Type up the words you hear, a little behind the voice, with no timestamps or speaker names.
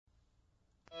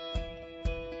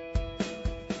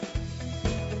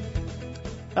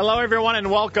Hello, everyone,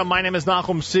 and welcome. My name is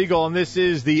Nachum Segal, and this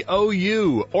is the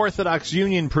OU, Orthodox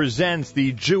Union Presents,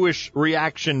 the Jewish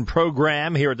Reaction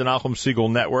Program here at the Nachum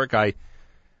Segal Network. I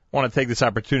want to take this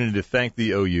opportunity to thank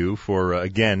the OU for,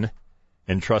 again,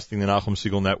 entrusting the Nachum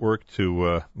Segal Network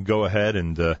to go ahead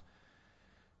and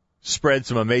spread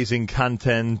some amazing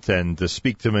content and to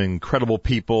speak to incredible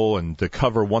people and to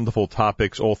cover wonderful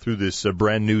topics all through this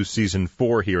brand new Season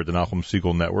 4 here at the Nachum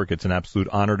Segal Network. It's an absolute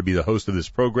honor to be the host of this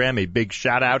program. A big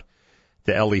shout-out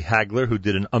to Ellie Hagler, who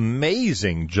did an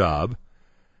amazing job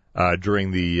during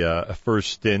the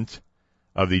first stint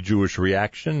of the Jewish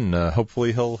Reaction.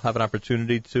 Hopefully he'll have an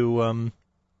opportunity to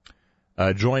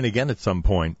join again at some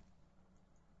point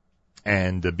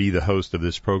and be the host of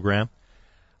this program.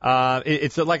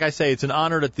 It's like I say, it's an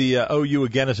honor that the OU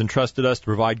again has entrusted us to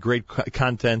provide great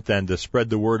content and to spread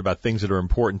the word about things that are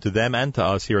important to them and to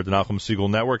us here at the Nachum Segal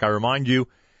Network. I remind you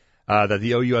that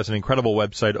the OU has an incredible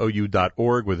website,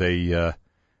 OU.org, with an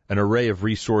array of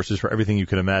resources for everything you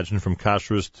can imagine, from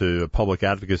kashrus to public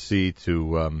advocacy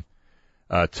to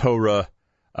Torah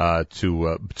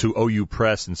to OU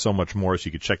Press and so much more. So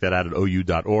you can check that out at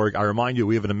OU.org. I remind you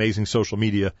we have an amazing social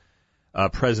media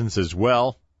presence as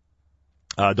well.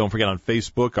 Don't forget, on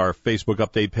Facebook, our Facebook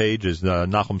update page is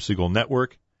Nachum Segal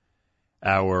Network.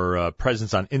 Our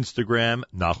presence on Instagram,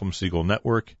 Nachum Segal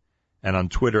Network, and on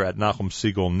Twitter at Nachum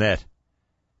Segal Net.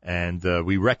 And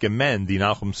we recommend the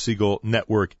Nachum Segal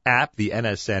Network app, the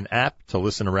NSN app, to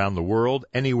listen around the world,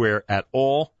 anywhere at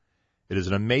all. It is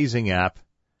an amazing app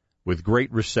with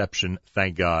great reception,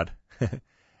 thank God,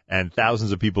 and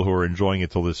thousands of people who are enjoying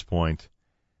it till this point.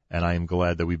 And I am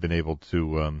glad that we've been able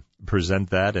to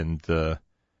present that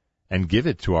and give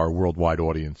it to our worldwide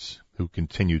audience who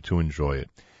continue to enjoy it.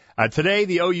 Today,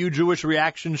 the OU Jewish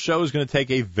Reaction Show is going to take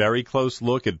a very close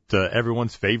look at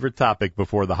everyone's favorite topic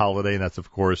before the holiday, and that's, of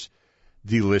course,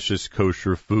 delicious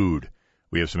kosher food.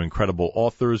 We have some incredible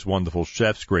authors, wonderful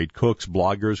chefs, great cooks,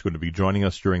 bloggers going to be joining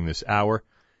us during this hour.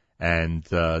 And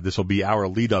this will be our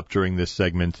lead-up during this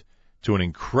segment to an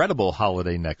incredible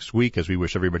holiday next week as we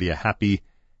wish everybody a happy,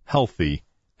 healthy,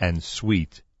 and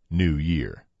sweet New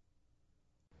Year.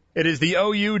 It is the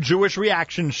OU Jewish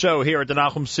Reaction Show here at the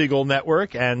Nachum Segal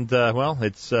Network, and,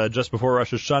 it's just before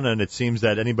Rosh Hashanah, and it seems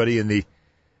that anybody in the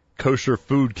kosher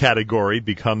food category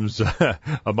becomes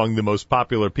among the most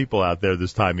popular people out there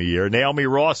this time of year. Naomi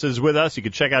Ross is with us. You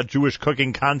can check out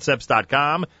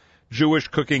JewishCookingConcepts.com,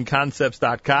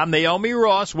 JewishCookingConcepts.com. Naomi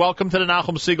Ross, welcome to the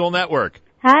Nachum Segal Network.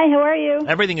 Hi, how are you?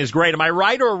 Everything is great. Am I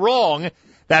right or wrong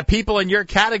that people in your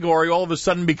category all of a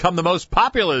sudden become the most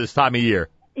popular this time of year?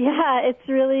 Yeah, it's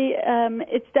really,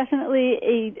 it's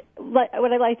definitely what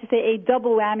I like to say, a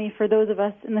double whammy for those of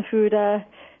us in the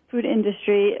food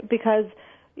industry, because,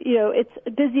 it's a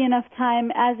busy enough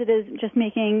time as it is just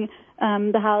making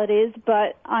the holidays,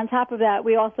 but on top of that,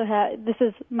 we also this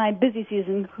is my busy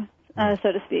season,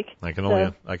 so to speak. I can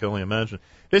only imagine.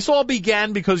 This all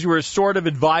began because you were sort of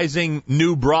advising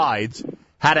new brides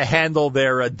how to handle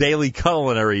their daily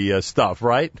culinary stuff,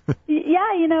 right? Yeah,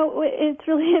 it's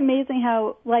really amazing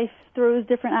how life throws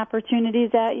different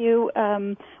opportunities at you.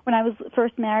 When I was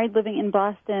first married, living in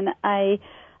Boston, I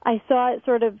saw it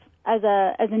sort of as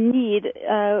a need.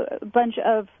 A bunch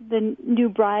of the new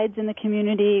brides in the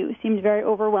community seemed very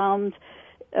overwhelmed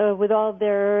with all of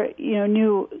their,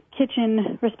 new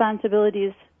kitchen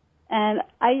responsibilities, and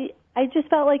I just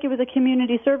felt like it was a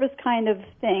community service kind of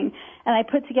thing, and I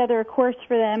put together a course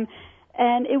for them.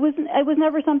 And it was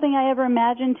never something I ever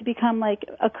imagined to become like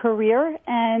a career.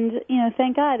 And,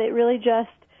 thank God, it really just,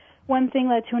 one thing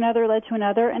led to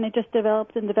another, and it just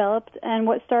developed and developed. And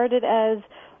what started as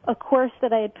a course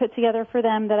that I had put together for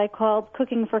them that I called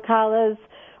Cooking for Kalas,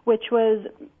 which was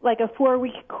like a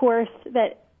 4-week course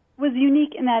that was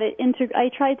unique in that I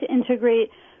tried to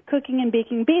integrate cooking and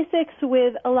baking basics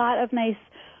with a lot of nice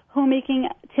homemaking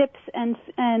tips and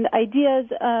ideas,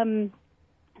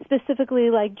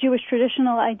 specifically like Jewish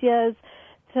traditional ideas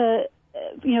to,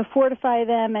 fortify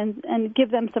them and give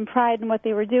them some pride in what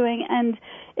they were doing. And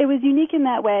it was unique in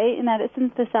that way, in that it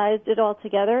synthesized it all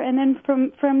together. And then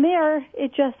from there,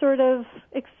 it just sort of,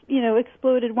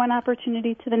 exploded one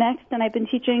opportunity to the next. And I've been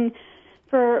teaching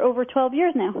for over 12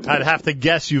 years now. I'd have to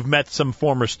guess you've met some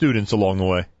former students along the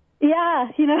way. Yeah,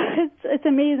 it's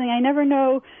amazing. I never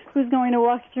know who's going to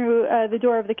walk through the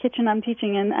door of the kitchen I'm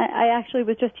teaching in. I actually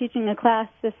was just teaching a class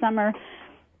this summer.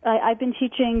 I've been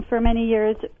teaching for many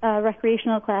years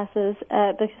recreational classes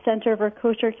at the Center for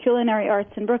Kosher Culinary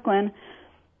Arts in Brooklyn,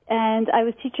 and I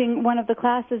was teaching one of the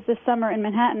classes this summer in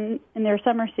Manhattan in their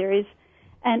summer series,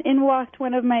 and in walked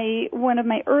one of my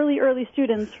early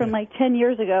students from like 10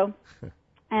 years ago,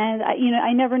 And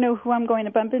I never know who I'm going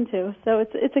to bump into, so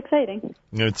it's exciting.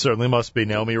 It certainly must be.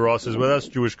 Naomi Ross is with us,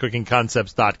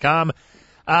 JewishCookingConcepts.com.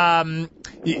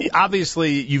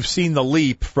 Obviously, you've seen the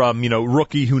leap from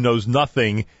rookie who knows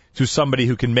nothing to somebody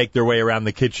who can make their way around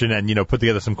the kitchen and put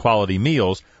together some quality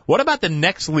meals. What about the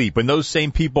next leap when those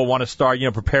same people want to start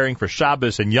preparing for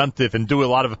Shabbos and Yontif and do a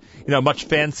lot of much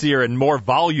fancier and more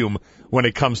volume when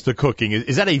it comes to cooking?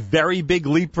 Is that a very big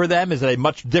leap for them? Is it a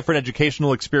much different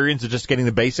educational experience of just getting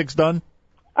the basics done?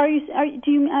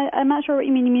 I'm not sure what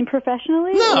you mean. You mean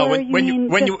professionally? No, or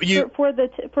for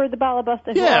the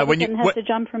balabasta who all of a sudden has to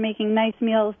jump from making nice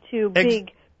meals to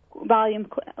big volume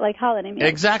like holiday meals.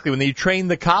 Exactly. When they trained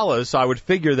the Kalas, I would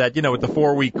figure that with the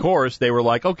 4-week course, they were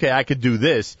like, okay, I could do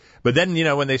this. But then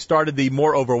when they started the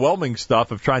more overwhelming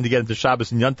stuff of trying to get into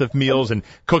Shabbos and Yontif meals and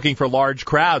cooking for large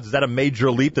crowds, is that a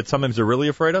major leap that sometimes they're really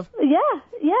afraid of? Yeah.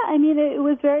 I mean,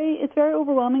 it's very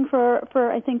overwhelming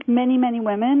for I think many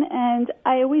women, and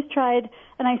I always tried,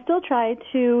 and I still try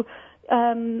to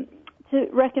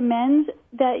recommend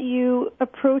that you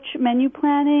approach menu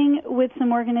planning with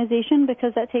some organization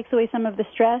because that takes away some of the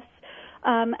stress.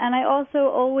 And I also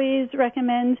always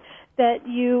recommend that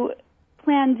you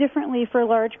plan differently for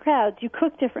large crowds. You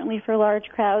cook differently for large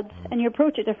crowds, and you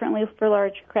approach it differently for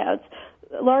large crowds.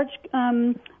 Large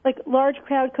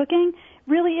crowd cooking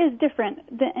really is different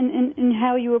in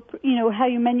how how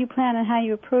you menu plan and how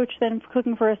you approach than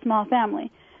cooking for a small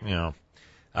family. Yeah.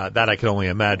 That I can only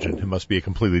imagine. It must be a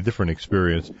completely different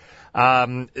experience.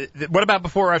 What about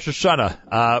before Rosh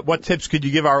Hashanah? What tips could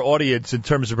you give our audience in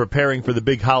terms of preparing for the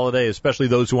big holiday, especially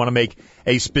those who want to make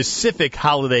a specific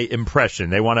holiday impression?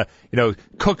 They want to,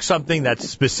 cook something that's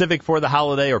specific for the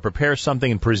holiday or prepare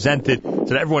something and present it so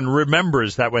that everyone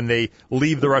remembers that when they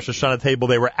leave the Rosh Hashanah table,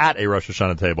 they were at a Rosh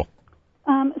Hashanah table.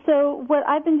 So what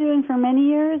I've been doing for many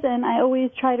years, and I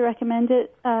always try to recommend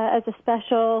it as a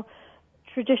special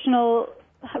traditional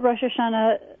Rosh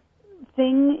Hashanah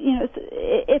thing,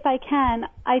 if I can,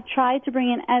 I try to bring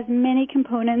in as many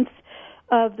components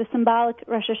of the symbolic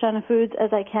Rosh Hashanah foods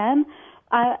as I can.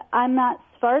 I'm not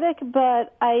Sephardic,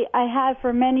 but I have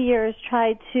for many years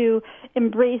tried to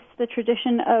embrace the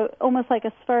tradition of almost like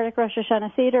a Sephardic Rosh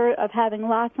Hashanah Seder of having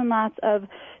lots and lots of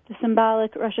the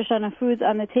symbolic Rosh Hashanah foods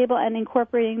on the table and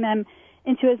incorporating them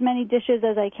into as many dishes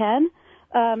as I can.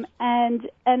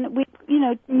 And we,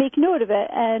 make note of it,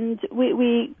 and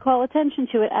we call attention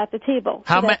to it at the table.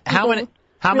 How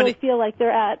many feel like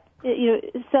they're at,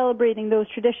 celebrating those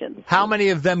traditions? How many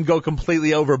of them go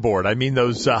completely overboard? I mean,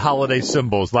 those holiday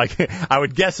symbols. Like, I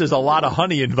would guess there's a lot of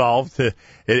honey involved in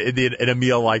a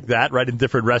meal like that, right? In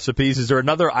different recipes. Is there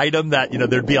another item that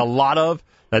there'd be a lot of?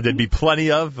 That there'd be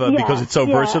plenty of because it's so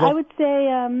versatile? I would say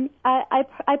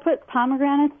I put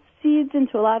pomegranate seeds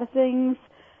into a lot of things.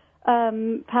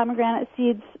 Pomegranate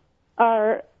seeds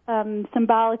are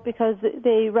symbolic because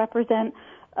they represent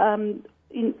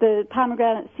the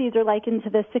pomegranate seeds are likened to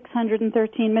the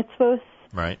 613 mitzvos.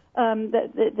 Right.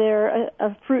 That they're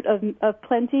a fruit of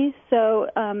plenty, so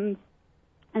and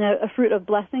a fruit of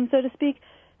blessing, so to speak.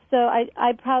 So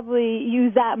I probably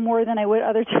use that more than I would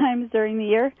other times during the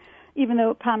year, even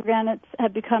though pomegranates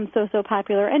have become so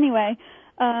popular anyway.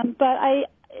 But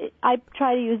I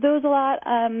try to use those a lot.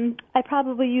 I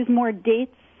probably use more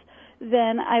dates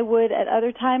than I would at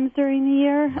other times during the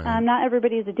year. Right. Not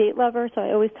everybody is a date lover, so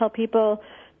I always tell people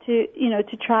to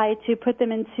try to put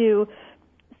them into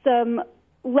some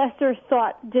lesser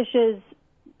thought dishes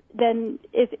than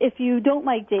if you don't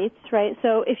like dates, right?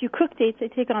 So if you cook dates, they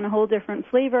take on a whole different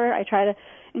flavor. I try to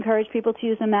encourage people to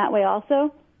use them that way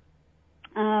also.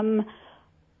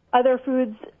 Other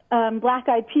foods,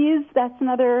 black-eyed peas, that's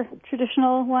another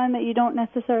traditional one that you don't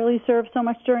necessarily serve so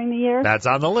much during the year. That's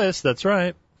on the list, that's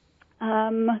right.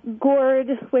 Gourd,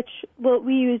 which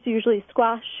we use usually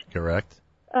squash. Correct.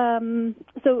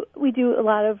 So we do a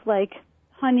lot of like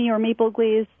honey or maple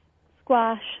glaze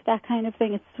squash, that kind of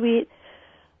thing. It's sweet.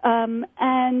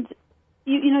 And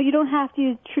you don't have to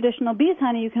use traditional bees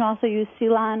honey. You can also use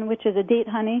Ceylon, which is a date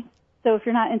honey. So if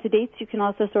you're not into dates, you can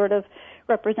also sort of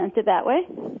represent it that way.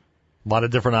 A lot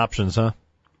of different options, huh?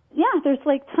 Yeah, there's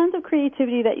like tons of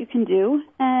creativity that you can do.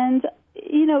 And,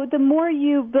 the more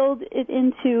you build it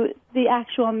into the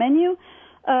actual menu,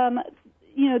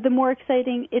 the more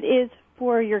exciting it is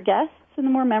for your guests and the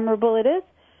more memorable it is.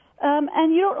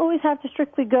 And you don't always have to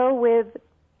strictly go with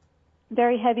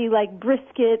very heavy like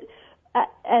brisket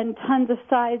and tons of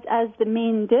sides as the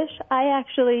main dish. I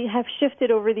actually have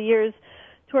shifted over the years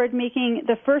toward making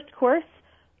the first course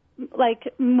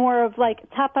like more of like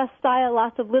tapas style,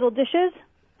 lots of little dishes,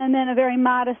 and then a very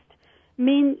modest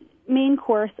main main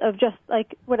course of just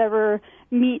like whatever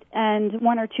meat and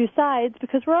one or two sides,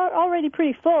 because we're already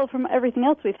pretty full from everything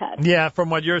else we've had. Yeah, from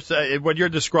what you're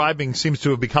describing seems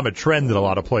to have become a trend in a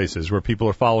lot of places where people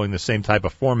are following the same type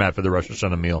of format for the Rosh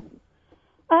Hashanah meal.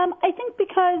 I think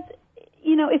because,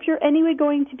 if you're anyway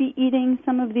going to be eating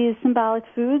some of these symbolic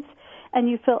foods and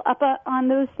you fill up on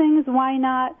those things, why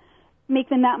not make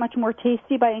them that much more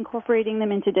tasty by incorporating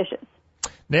them into dishes?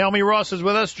 Naomi Ross is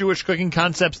with us,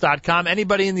 JewishCookingConcepts.com.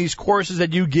 Anybody in these courses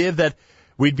that you give that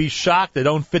we'd be shocked they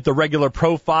don't fit the regular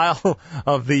profile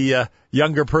of the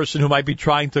younger person who might be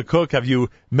trying to cook? Have you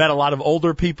met a lot of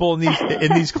older people in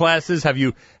these classes? Have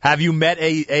you met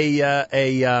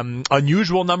a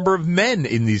unusual number of men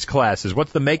in these classes?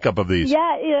 What's the makeup of these?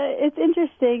 Yeah, it's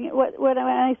interesting. When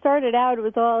I started out, it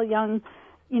was all young,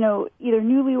 either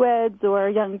newlyweds or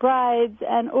young brides,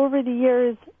 and over the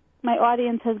years, my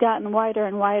audience has gotten wider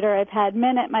and wider. I've had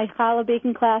men at my challah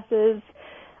baking classes.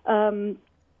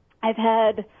 I've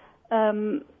had,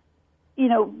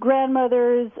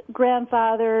 grandmothers,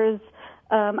 grandfathers.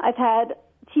 I've had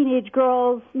teenage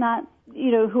girls, not,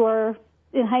 who are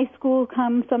in high school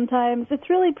come sometimes. It's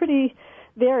really pretty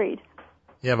varied.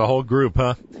 You have a whole group,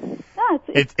 huh? Yeah,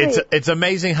 it's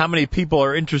amazing how many people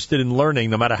are interested in learning,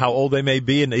 no matter how old they may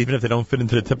be, and even if they don't fit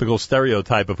into the typical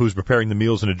stereotype of who's preparing the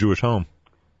meals in a Jewish home.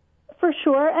 For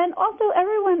sure, and also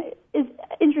everyone is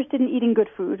interested in eating good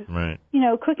food. Right.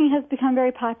 Cooking has become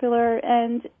very popular,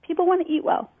 and people want to eat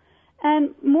well.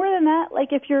 And more than that,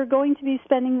 like if you're going to be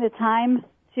spending the time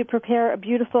to prepare a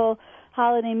beautiful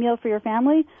holiday meal for your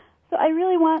family, so I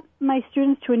really want my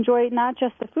students to enjoy not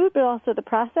just the food, but also the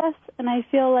process. And I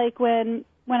feel like when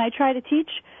I try to teach,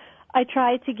 I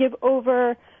try to give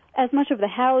over as much of the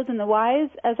hows and the whys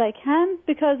as I can,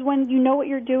 because when you know what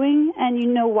you're doing and you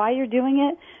know why you're doing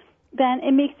it, then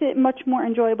it makes it much more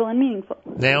enjoyable and meaningful.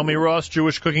 Naomi Ross,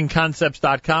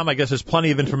 JewishCookingConcepts.com. I guess there's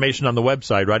plenty of information on the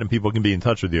website, right? And people can be in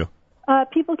touch with you.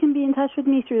 People can be in touch with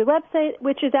me through the website,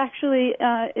 which is actually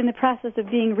in the process of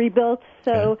being rebuilt.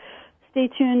 So stay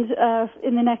tuned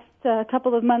in the next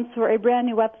couple of months for a brand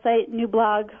new website, new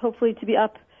blog, hopefully to be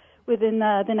up within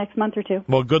the next month or two.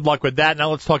 Well, good luck with that. Now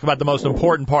let's talk about the most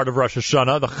important part of Rosh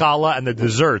Hashanah, the challah and the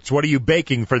desserts. What are you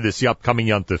baking for this upcoming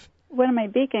Yontif? What am I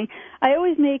baking? I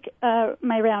always make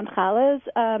my round challahs.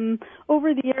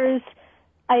 Over the years,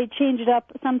 I change it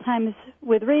up sometimes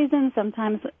with raisins.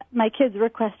 Sometimes my kids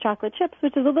request chocolate chips,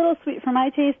 which is a little sweet for my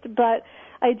taste, but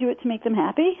I do it to make them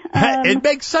happy. It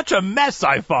makes such a mess,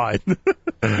 I find.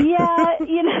 Yeah,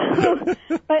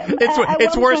 but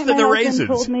it's worse than the raisins.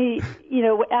 Told me,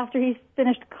 after he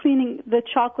finished cleaning the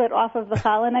chocolate off of the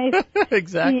challah knife,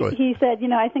 exactly. He said,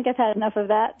 I think I've had enough of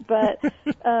that. But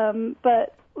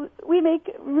we make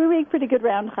pretty good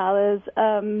round challahs.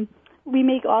 We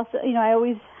make also, I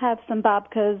always have some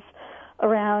babkas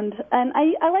around, and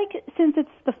I like, since it's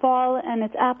the fall and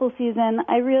it's apple season,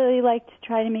 I really like to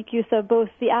try to make use of both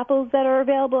the apples that are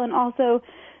available, and also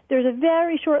there's a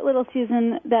very short little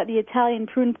season that the Italian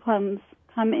prune plums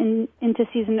come into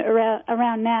season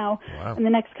around now. Wow. In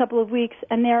the next couple of weeks,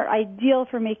 and they're ideal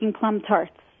for making plum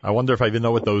tarts. I wonder if I even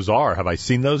know what those are. Have I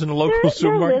seen those in a local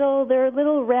supermarket? They're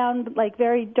little round, like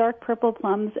very dark purple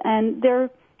plums, and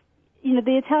they're,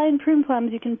 the Italian prune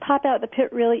plums, you can pop out the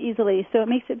pit really easily, so it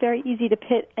makes it very easy to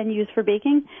pit and use for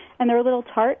baking, and they're a little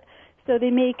tart, so they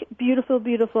make beautiful,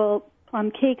 beautiful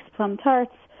plum cakes, plum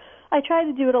tarts. I try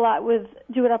to do it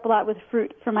up a lot with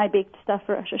fruit for my baked stuff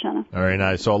for Rosh Hashanah. Very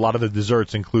nice. So a lot of the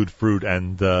desserts include fruit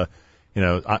and,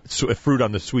 fruit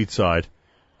on the sweet side.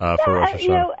 For Rosh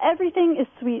Hashanah. Everything is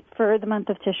sweet for the month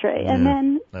of Tishrei. Yeah, and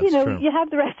then, true. You have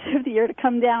the rest of the year to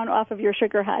come down off of your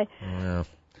sugar high. Yeah.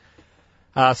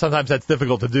 Sometimes that's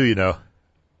difficult to do,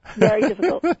 Very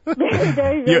difficult. Very, very,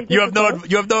 very difficult.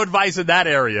 You have no advice in that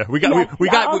area.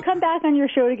 I'll come back on your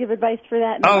show to give advice for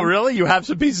that. Oh, really? You have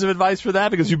some pieces of advice for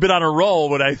that? Because you've been on a roll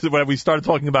when we started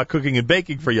talking about cooking and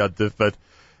baking for Yontif, but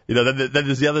then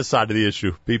there's the other side of the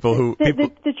issue. The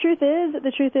truth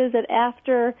is that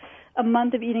after a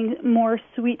month of eating more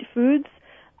sweet foods,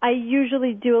 I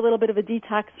usually do a little bit of a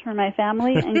detox for my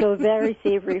family and go very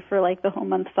savory for like the whole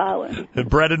month following.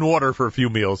 Bread and water for a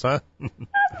few meals, huh? Not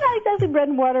exactly bread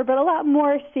and water, but a lot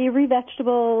more savory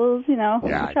vegetables,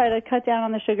 try to cut down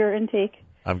on the sugar intake.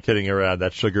 I'm kidding around.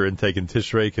 That sugar intake in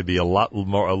Tishrei could be a lot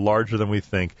more larger than we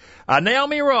think.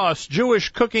 Naomi Ross,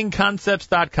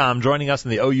 JewishCookingConcepts.com, joining us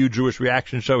in the OU Jewish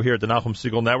Reaction Show here at the Nachum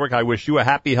Segal Network. I wish you a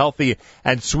happy, healthy,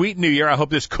 and sweet New Year. I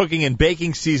hope this cooking and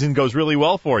baking season goes really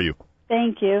well for you.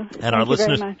 Thank you. And Thank you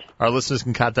very much. Our listeners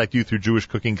can contact you through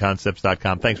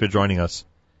JewishCookingConcepts.com. Thanks for joining us.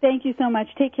 Thank you so much.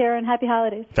 Take care and happy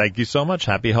holidays. Thank you so much.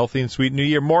 Happy, healthy, and sweet New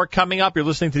Year. More coming up. You're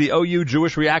listening to the OU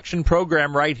Jewish Reaction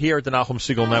program right here at the Nachum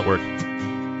Segal Network.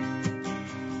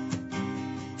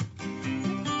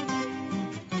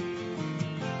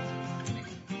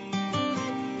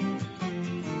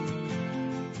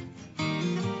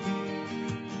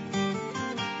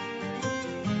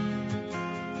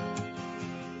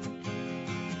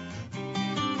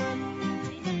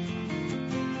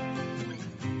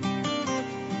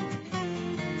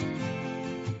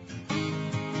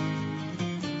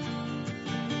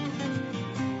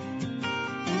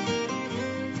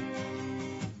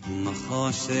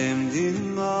 Hashem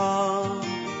dima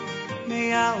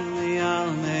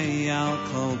meyal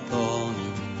kol pon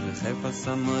v'chefa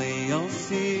samay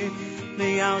yosi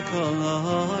meyal kol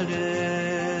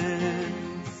haaretz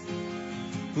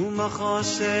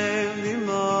Hashem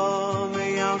dima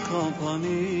meyal kol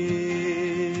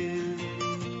ponim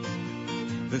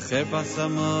v'chefa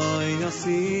samay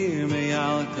yosi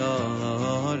meyal kol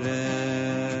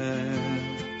haaretz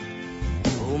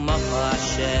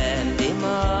Hashem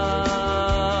dima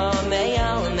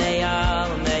meyal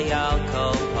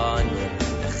kol ponim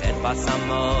v'chefa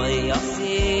samay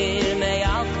yasir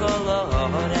meyal kol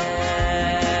haaretz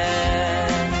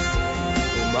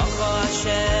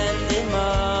Hashem dima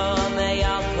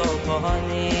meyal kol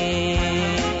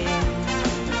ponim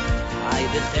ay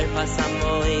v'chefa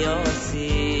samay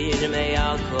yasir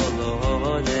meyal kol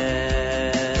haaretz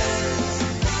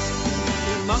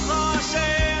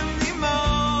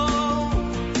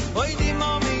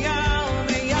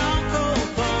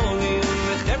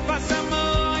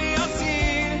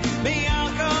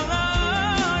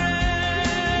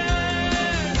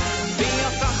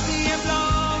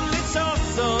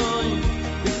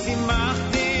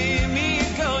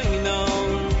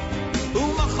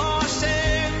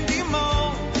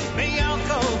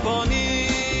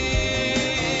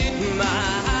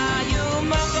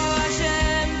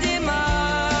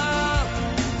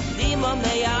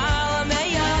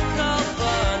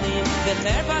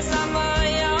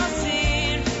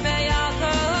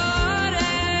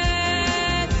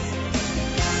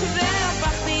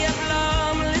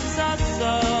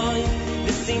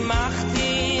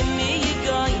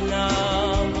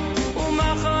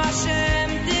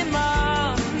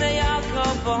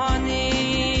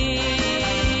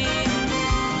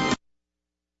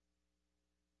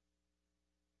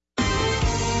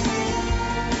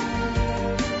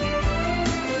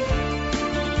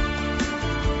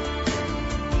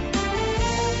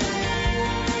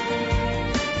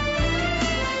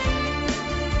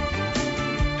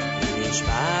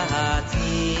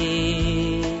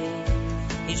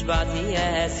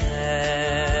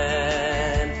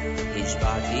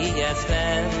Hishbati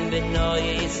esem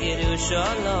b'nois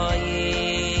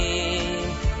Yerushalayim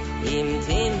Im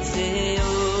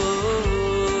timtzeu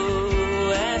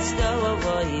esto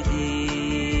avoidi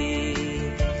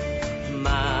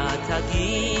Ma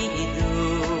tagidu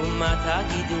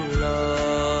lo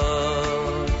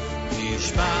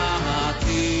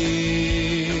Hishbati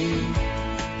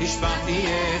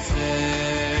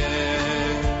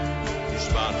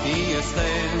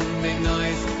esem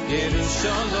b'nois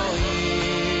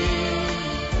Yerushalayim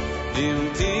Im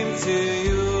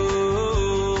timtzeu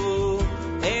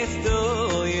esto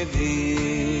yedi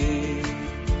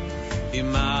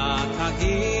Ma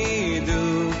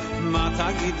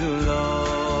tagidu lo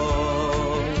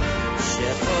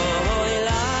Shechoy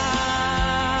la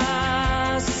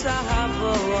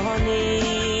sahavoni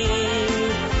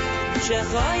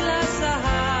Shechoy la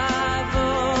sahavoni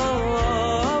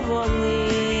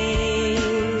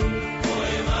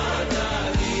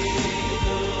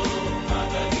Shechoy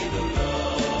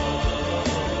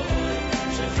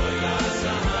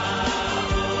la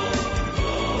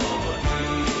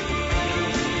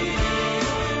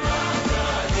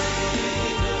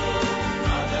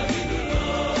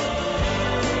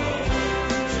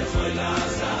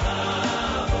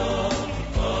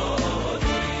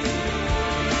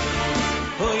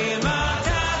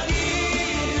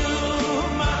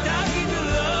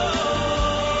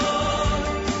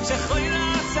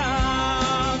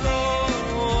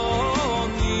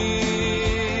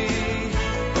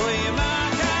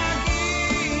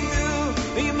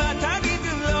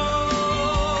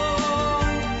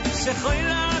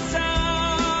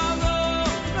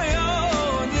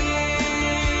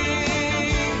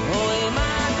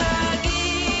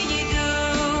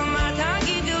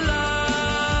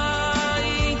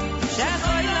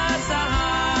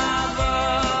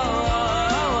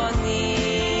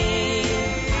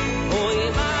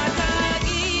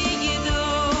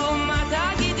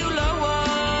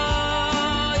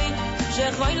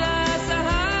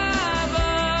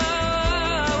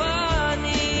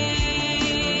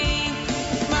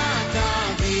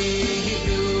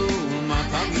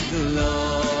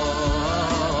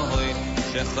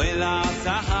שכל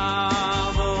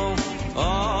הזהבו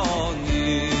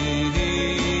אני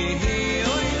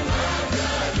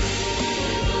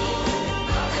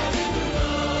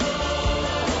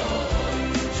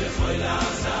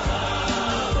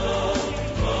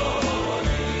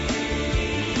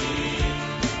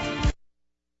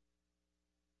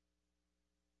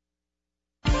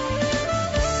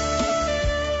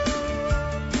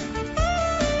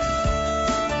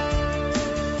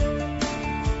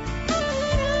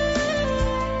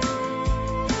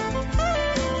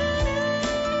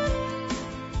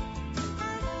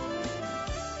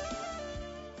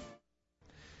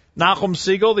Nachum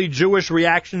Segal, the Jewish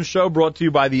Reaction Show, brought to you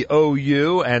by the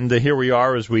OU, and here we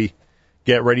are as we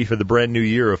get ready for the brand new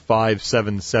year of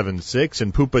 5776,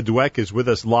 and Poopa Dweck is with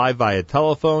us live via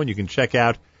telephone. You can check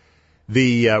out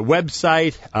the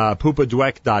website,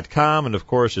 poopadweck.com, and of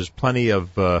course there's plenty of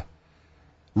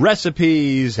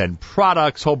recipes and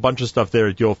products, whole bunch of stuff there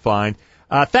that you'll find.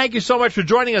 Thank you so much for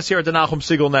joining us here at the Nachum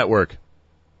Segal Network.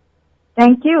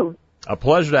 Thank you. A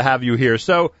pleasure to have you here.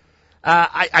 So,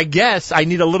 I guess I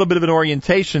need a little bit of an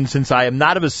orientation since I am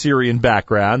not of a Syrian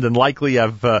background and likely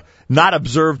have not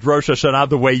observed Rosh Hashanah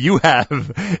the way you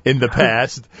have in the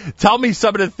past. Tell me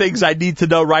some of the things I need to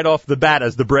know right off the bat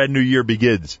as the brand new year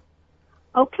begins.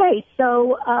 Okay,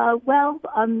 so,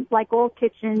 like all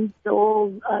kitchens,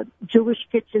 all Jewish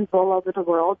kitchens all over the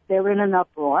world, they're in an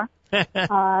uproar.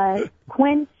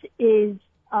 Quince is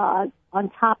on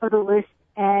top of the list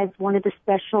as one of the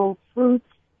special fruits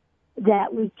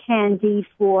that we candy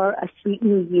for a sweet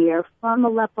new year. From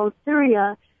Aleppo,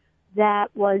 Syria, that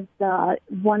was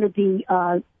one of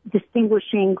the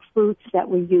distinguishing fruits that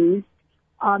we used.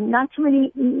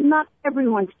 Not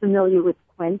everyone's familiar with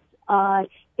quince.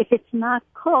 If it's not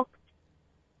cooked,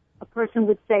 a person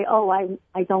would say, "Oh,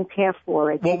 I don't care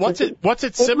for it." Well, what's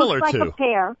it similar to? It looks like a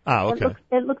pear. Oh, okay.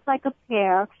 It looks like a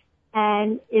pear,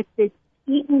 and if it's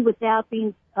eaten without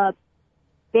being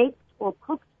baked or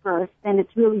cooked first, then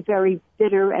it's really very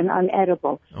bitter and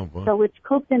unedible. Oh, boy. So it's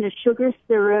cooked in a sugar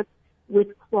syrup with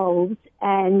cloves,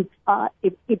 and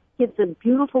it gives a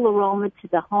beautiful aroma to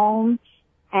the home,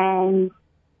 and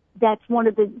that's one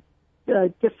of the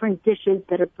different dishes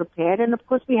that are prepared. And, of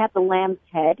course, we have the lamb's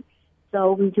head,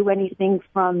 so we do anything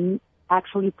from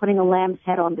actually putting a lamb's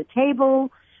head on the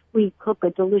table. We cook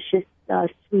a delicious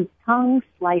sweet tongue,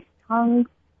 sliced tongue,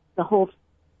 the whole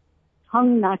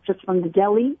tongue, not just from the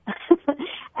deli.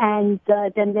 And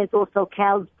then there's also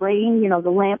cow's brain,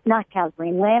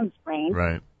 lamb's brain,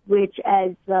 right, which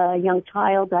as a young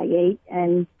child I ate,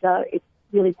 and it's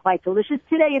really quite delicious.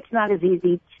 Today it's not as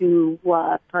easy to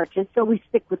purchase, so we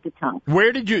stick with the tongue.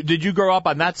 Where did you grow up,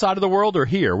 on that side of the world or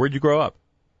here? Where'd you grow up?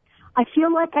 I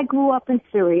feel like I grew up in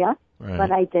Syria, right,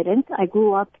 but I didn't. I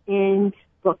grew up in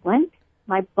Brooklyn.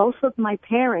 Both of my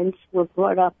parents were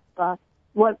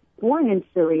born in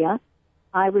Syria.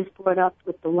 I was brought up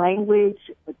with the language,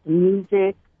 with the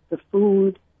music, the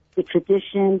food, the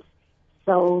traditions.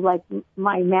 So, like,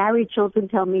 my married children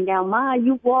tell me now, "Ma,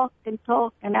 you walk and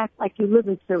talk and act like you live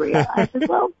in Syria." I said,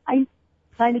 well, I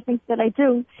kind of think that I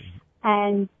do.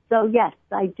 And so, yes,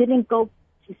 I didn't go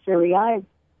to Syria.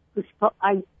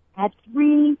 I had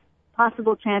 3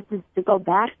 possible chances to go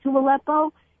back to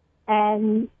Aleppo,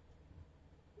 and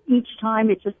each time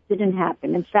it just didn't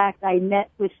happen. In fact, I met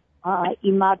with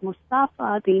Imad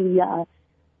Mustafa, the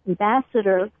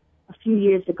ambassador, a few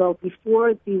years ago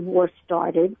before the war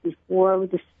started, before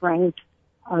the spring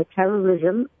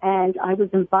terrorism, and I was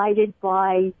invited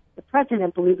by the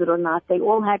president, believe it or not. They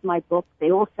all had my book. They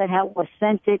all said how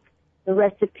authentic the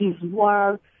recipes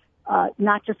were,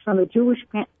 not just from a Jewish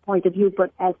point of view,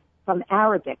 but from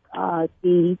Arabic.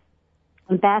 The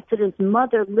ambassador's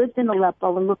mother lived in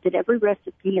Aleppo and looked at every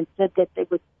recipe and said that they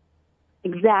were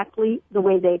exactly the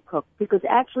way they cooked, because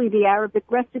actually the Arabic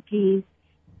recipes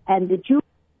and the Jewish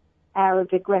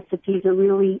Arabic recipes are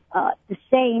really the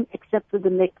same, except for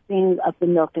the mixing of the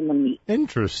milk and the meat.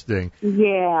 Interesting.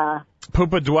 Yeah.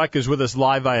 Poopa Dweck is with us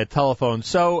live via telephone.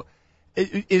 So,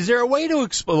 is there a way to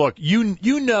explain? Look,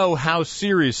 you know how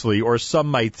seriously, or some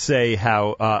might say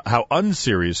how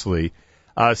unseriously,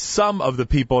 some of the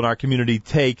people in our community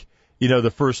take,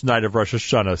 the first night of Rosh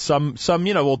Hashanah. Some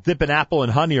will dip an apple in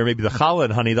honey, or maybe the challah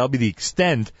in honey. That'll be the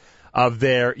extent of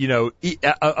their,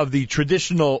 of the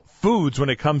traditional foods when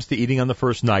it comes to eating on the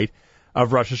first night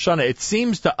of Rosh Hashanah. It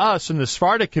seems to us in the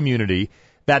Sephardic community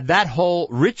that whole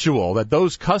ritual, that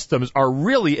those customs are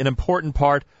really an important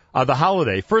part of the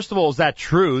holiday. First of all, is that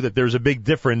true, that there's a big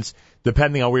difference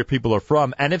depending on where people are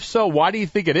from? And if so, why do you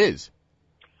think it is?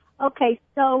 Okay,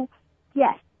 so,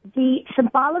 yes, the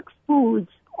symbolic foods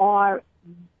are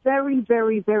very,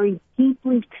 very, very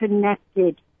deeply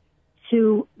connected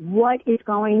to what is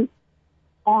going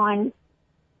on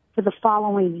for the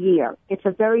following year. It's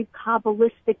a very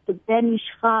Kabbalistic, the Ben Ish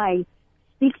Chai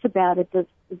speaks about it, the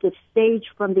sage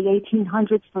from the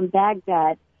 1800s from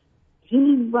Baghdad.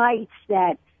 He writes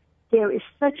that there is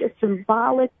such a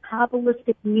symbolic,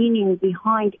 Kabbalistic meaning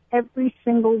behind every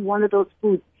single one of those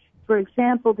foods. For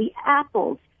example, the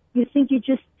apples. You think you're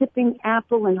just dipping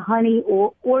apple in honey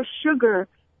or sugar,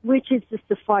 which is the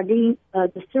Sephardic,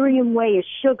 the Syrian way is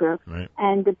sugar. Right.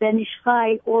 And the Ben Ish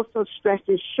Chai also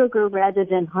stresses sugar rather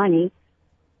than honey.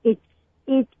 It's,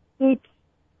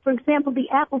 for example, the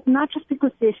apples, not just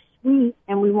because they're sweet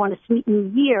and we want a sweet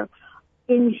new year.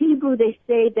 In Hebrew, they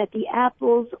say that the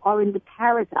apples are in the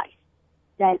paradise,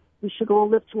 that we should all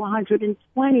live to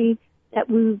 120, that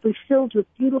we will be filled with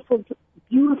beautiful,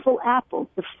 beautiful apples,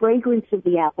 the fragrance of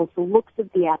the apples, the looks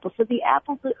of the apples. So the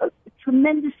apples are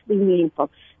tremendously meaningful.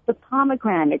 The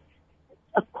pomegranate,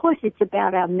 of course, it's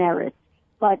about our merits,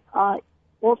 but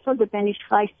also the Ben Ish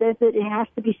Chai says that it has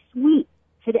to be sweet.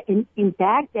 Today, in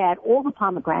Baghdad, all the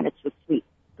pomegranates were sweet,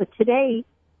 but today,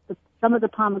 some of the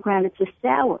pomegranates are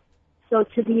sour. So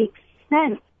to the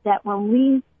extent that when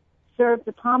we serve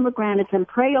the pomegranates and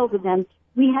pray over them,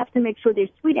 we have to make sure they're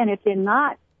sweet, and if they're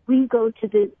not, we go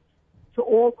to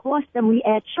all costs and we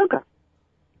add sugar,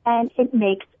 and it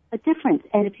makes a difference.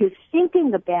 And if you're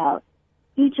thinking about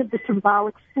each of the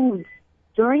symbolic foods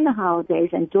during the holidays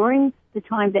and during the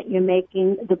time that you're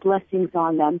making the blessings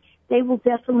on them, they will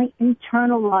definitely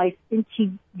internalize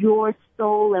into your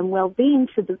soul and well-being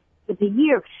for the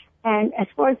year. And as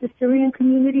far as the Syrian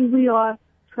community, we are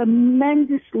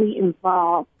tremendously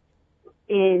involved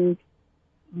in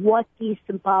what these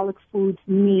symbolic foods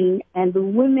mean, and the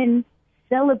women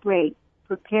celebrate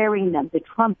preparing them, the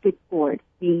trumpet gourd,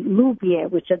 the loubier,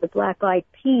 which are the black-eyed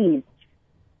peas,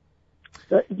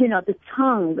 the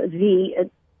tongue,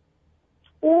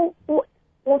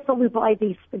 also we buy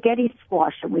the spaghetti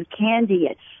squash and we candy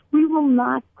it. We will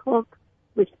not cook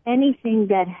with anything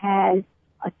that has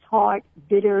a tart,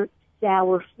 bitter,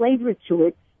 sour flavor to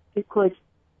it, because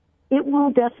it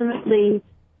will definitely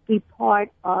be part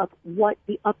of what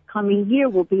the upcoming year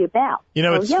will be about. You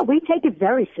know, so, we take it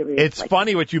very seriously. It's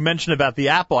funny what you mentioned about the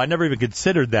apple. I never even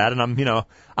considered that, and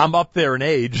I'm up there in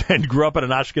age and grew up in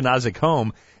an Ashkenazic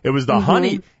home. It was the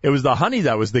honey. It was the honey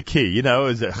that was the key.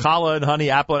 Is it challah and honey,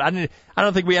 apple? I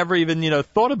don't think we ever even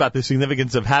thought about the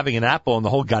significance of having an apple and the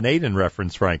whole Gan Eden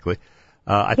reference. Frankly,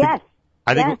 I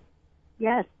think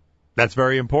that's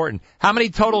very important. How many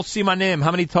total simanim?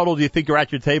 How many total do you think are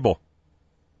at your table?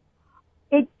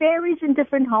 It varies in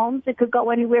different homes. It could go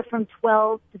anywhere from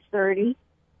 12 to 30.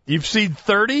 You've seen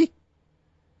 30?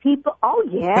 People, oh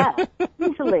yeah,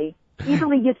 easily.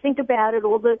 You think about it,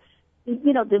 all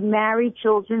the married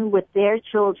children with their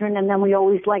children, and then we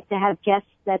always like to have guests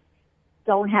that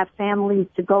don't have families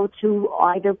to go to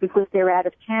either because they're out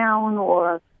of town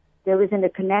or there isn't a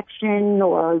connection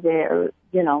or they're,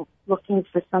 looking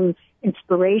for some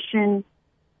inspiration.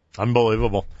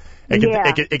 Unbelievable.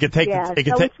 It could take.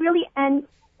 It's really, and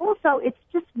also it's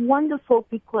just wonderful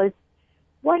because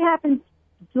what happens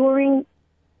during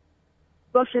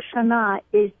Rosh Hashanah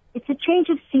is it's a change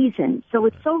of season. So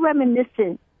it's so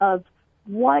reminiscent of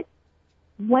what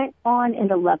went on in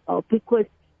Aleppo, because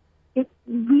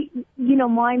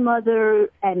my mother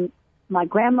and my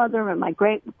grandmother and my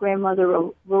great-grandmother,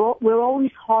 we're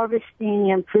always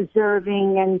harvesting and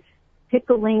preserving and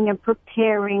pickling and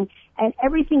preparing, and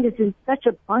everything is in such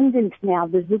abundance now.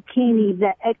 The zucchini,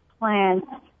 the eggplant,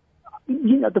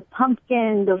 the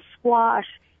pumpkin, the squash.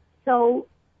 So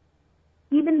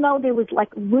even though there was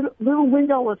like a little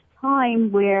window of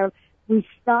time where we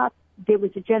stopped, there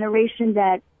was a generation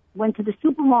that went to the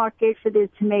supermarket for their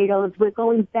tomatoes. We're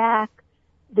going back.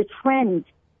 The trend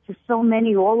for so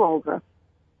many all over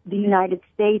the United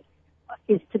States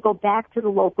is to go back to the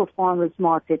local farmers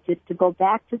markets, is to go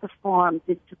back to the farms,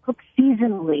 is to cook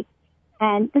seasonally.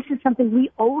 And this is something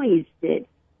we always did.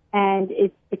 And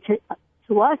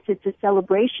to us, it's a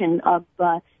celebration of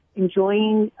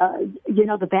enjoying,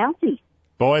 the bounty.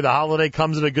 Boy, the holiday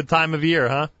comes at a good time of year,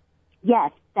 huh?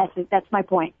 Yes, that's my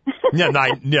point.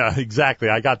 Yeah, exactly.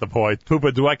 I got the point.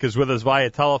 Poopa Dweck is with us via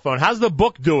telephone. How's the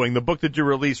book doing? The book that you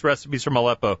released, Recipes from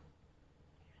Aleppo.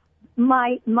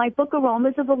 My book,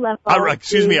 Aromas of Aleppo.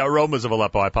 Aromas of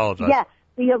Aleppo. I apologize. Yeah,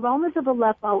 the Aromas of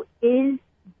Aleppo is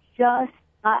just,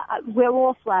 we're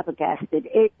all flabbergasted.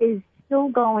 It is still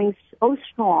going so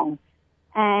strong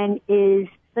and is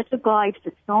such a guide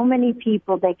for so many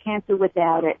people. They can't do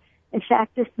without it. In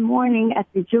fact, this morning at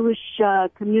the Jewish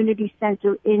Community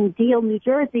Center in Deal, New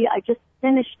Jersey, I just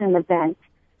finished an event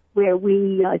where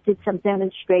we did some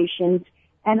demonstrations,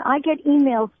 And I get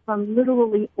emails from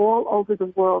literally all over the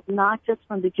world, not just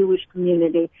from the Jewish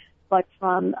community, but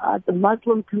from the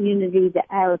Muslim community, the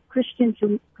Arab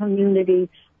Christian community,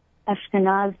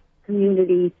 Ashkenaz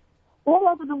communities, all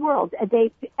over the world.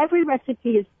 Every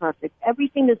recipe is perfect.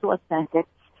 Everything is authentic.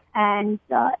 And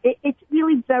it's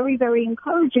really very, very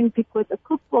encouraging because a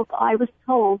cookbook, I was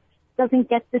told, doesn't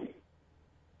get to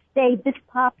stay this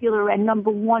popular and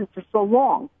number one for so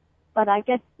long. But I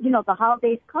guess, the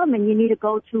holidays come and you need a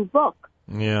go-to book.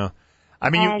 Yeah. I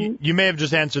mean, you may have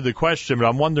just answered the question, but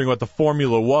I'm wondering what the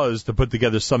formula was to put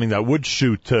together something that would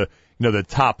shoot to, the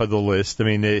top of the list. I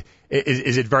mean,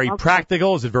 is it very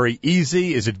practical? Is it very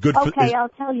easy? Is it good for... Okay, I'll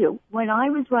tell you. When I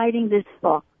was writing this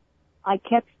book, I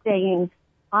kept saying,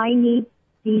 I need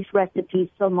these recipes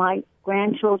so my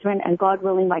grandchildren and, God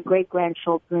willing, my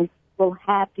great-grandchildren will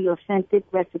have the authentic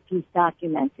recipes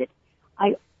documented.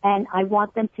 And I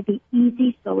want them to be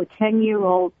easy so a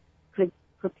 10-year-old could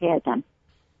prepare them.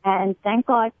 And thank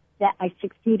God that I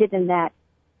succeeded in that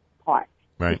part.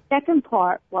 Right. The second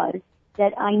part was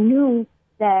that I knew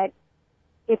that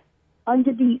if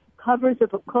under the covers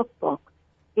of a cookbook,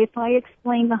 if I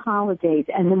explained the holidays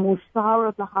and the musar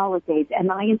of the holidays,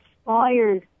 and I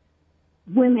inspired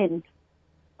women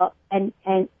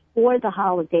and for the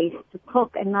holidays to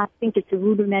cook and not think it's a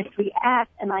rudimentary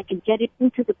act, and I could get it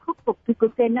into the cookbook,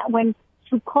 because then when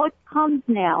Sukkot comes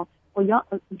now, or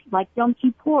like Yom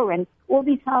Kippur and all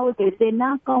these holidays, they're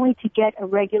not going to get a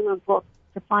regular book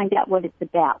to find out what it's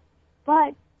about.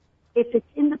 But if it's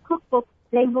in the cookbook,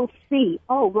 they will see,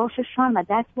 Rosh Hashanah,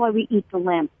 that's why we eat the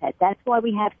lamb's head. That's why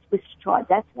we have Swiss chard.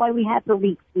 That's why we have the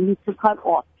leeks we need to cut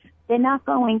off. They're not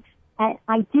going, and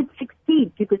I did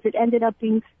succeed because it ended up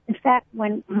being, in fact,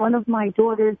 when one of my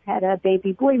daughters had a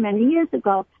baby boy many years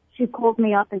ago, she called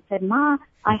me up and said, Ma,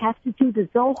 I have to do the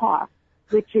Zohar,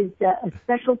 which is a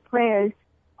special prayers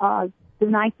the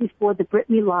night before the Brit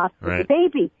Milah for the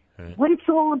baby. Right. What it's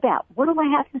all about. What do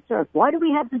I have to serve? Why do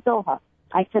we have the Zohar?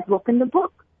 I said, look in the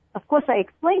book. Of course, I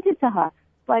explained it to her,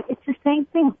 but it's the same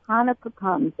thing. Hanukkah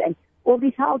comes and all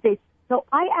these holidays. So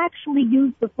I actually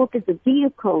use the book as a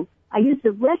vehicle. I use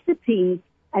the recipes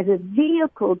as a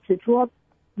vehicle to draw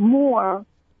more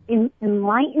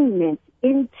enlightenment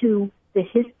into the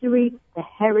history, the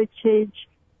heritage,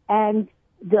 and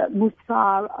the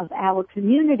musar of our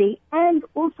community, and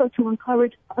also to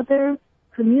encourage other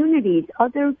communities,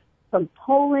 other from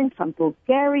Poland, from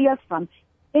Bulgaria, from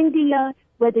India,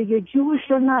 whether you're Jewish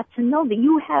or not, to know that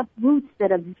you have roots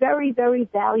that are very, very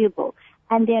valuable.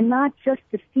 And they're not just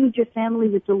to feed your family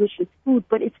with delicious food,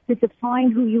 but it's to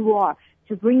define who you are,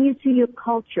 to bring you to your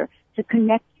culture, to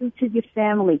connect you to your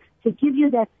family, to give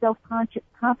you that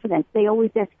self-confidence. They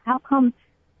always ask, how come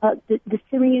the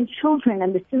Syrian children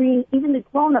and even the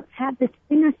grown-ups have this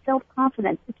inner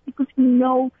self-confidence? It's because we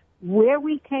know where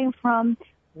we came from,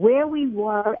 where we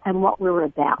were, and what we're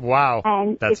about. Wow.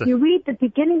 And if you read the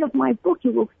beginning of my book,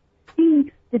 you will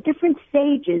see the different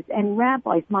sages and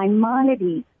rabbis,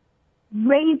 Maimonides,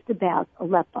 raved about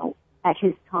Aleppo at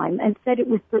his time and said it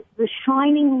was the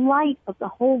shining light of the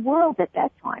whole world at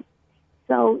that time.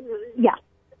 So, yeah.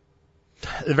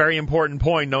 A very important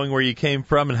point, knowing where you came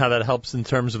from and how that helps in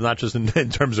terms of not just in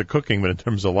terms of cooking, but in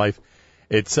terms of life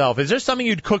itself. Is there something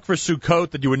you'd cook for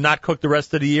Sukkot that you would not cook the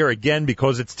rest of the year, again,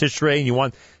 because it's Tishrei and you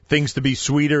want things to be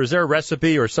sweeter? Is there a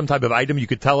recipe or some type of item you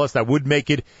could tell us that would make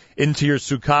it into your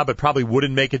Sukkah but probably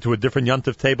wouldn't make it to a different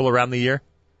Yontif table around the year?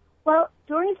 Well,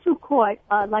 during Sukkot,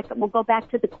 we'll go back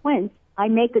to the quince, I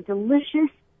make a delicious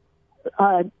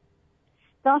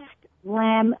stuffed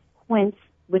lamb quince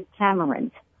with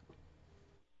tamarind.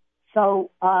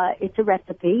 So it's a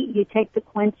recipe. You take the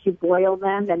quince, you boil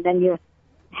them, and then you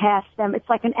hash them. It's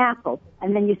like an apple,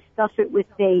 and then you stuff it with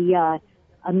a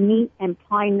meat and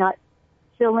pine nut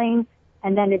filling,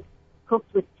 and then it's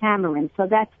cooked with tamarind. So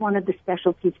that's one of the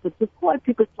specialties for Sukkot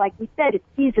because, like we said, it's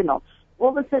seasonal.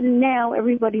 All of a sudden now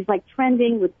everybody's like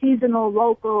trending with seasonal,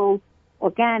 local,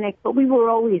 organic, but we were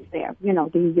always there. You know,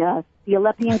 the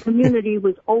Aleppian community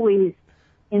was always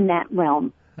in that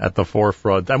realm. At the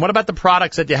forefront. And what about the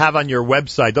products that you have on your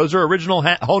website? Those are original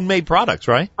homemade products,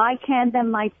 right? I can them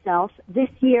myself. This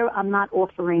year I'm not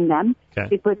offering them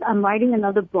because I'm writing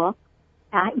another book.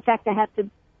 In fact, I have to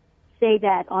say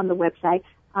that on the website.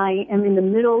 I am in the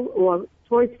middle or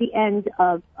towards the end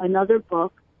of another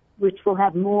book, which will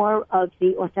have more of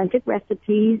the authentic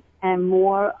recipes and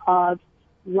more of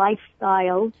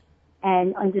lifestyles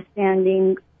and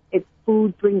understanding if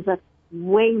food brings us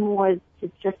way more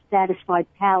to just satisfied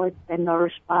palates than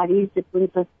nourished bodies. It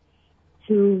brings us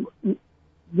to,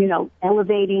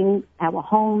 elevating our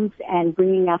homes and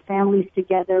bringing our families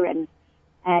together and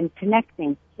and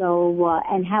connecting. So,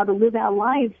 and how to live our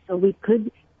lives so we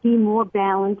could be more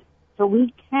balanced, so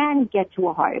we can get to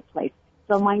a higher place.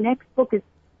 So my next book is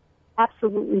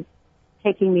absolutely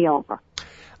taking me over.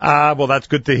 Well, that's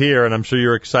good to hear, and I'm sure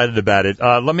you're excited about it.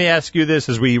 Let me ask you this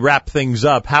as we wrap things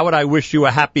up. How would I wish you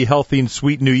a happy, healthy, and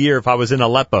sweet New Year if I was in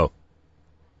Aleppo?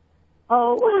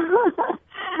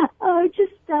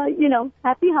 Just,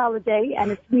 happy holiday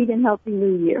and a sweet and healthy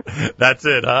New Year. That's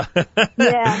it, huh?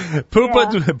 Yeah.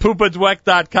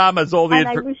 PoopaDweck.com has all the And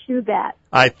I wish you that.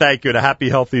 I thank you, and a happy,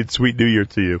 healthy, and sweet New Year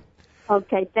to you.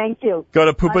 Okay, thank you. Go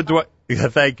to Poopa Dweck.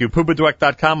 Thank you.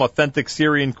 PoopaDweck.com, authentic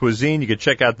Syrian cuisine. You can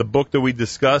check out the book that we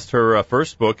discussed. Her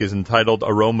first book is entitled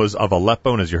Aromas of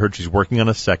Aleppo, and as you heard, she's working on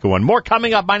a second one. More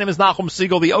coming up. My name is Nachum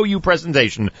Segal. The OU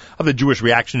presentation of the Jewish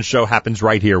Reaction Show happens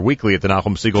right here weekly at the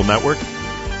Nachum Segal Network.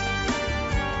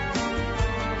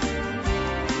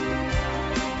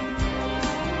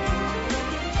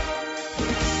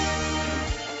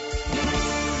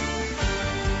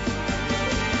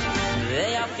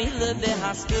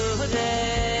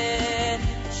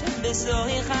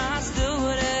 בסוי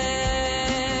חסדורה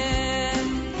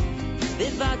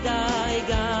בוודאי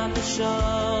גם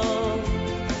שוב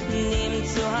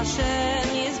נמצוא השם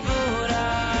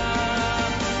יסבורה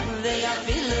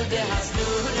ויפיל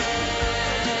בהסדורה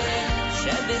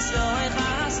שבסוי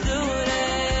חסדורה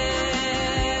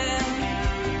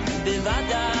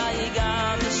בוודאי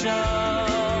גם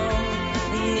שוב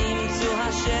נמצוא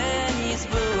השם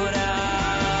יסבורה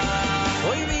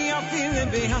אוי ויפיל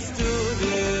בהסדורה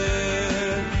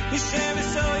Hashem is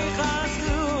so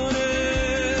chasure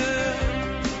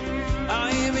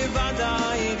I am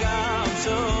vadai gam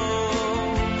so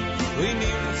we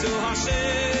nim to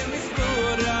Hashem is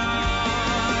pura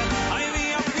I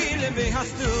am feel be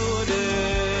hasture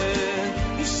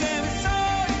Hashem is so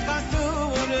chasure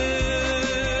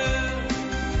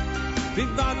we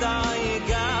vadai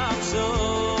gam so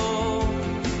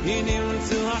we nim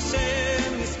to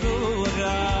Hashem is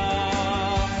pura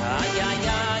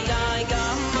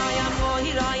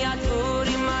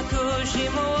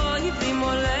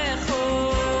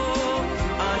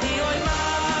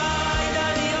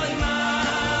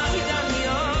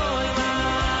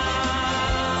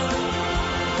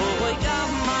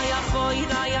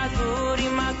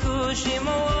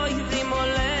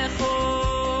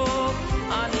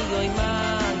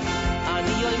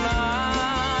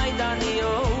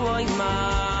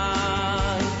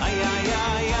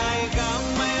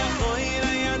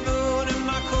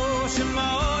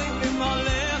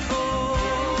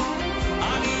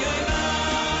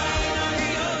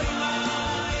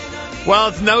Well,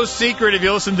 it's no secret if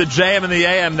you listen to JM and the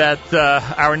AM that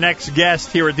our next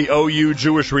guest here at the OU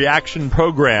Jewish Reaction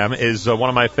Program is one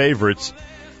of my favorites.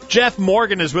 Jeff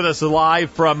Morgan is with us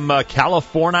live from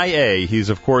California. He's,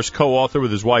 of course, co-author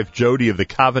with his wife Jodie of the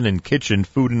Covenant Kitchen,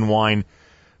 Food and Wine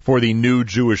for the New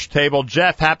Jewish Table.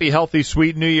 Jeff, happy, healthy,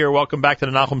 sweet New Year. Welcome back to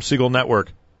the Nachum Segal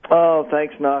Network. Oh,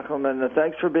 thanks, Nachum, and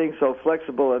thanks for being so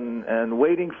flexible and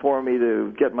waiting for me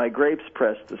to get my grapes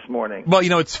pressed this morning. Well,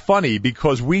 it's funny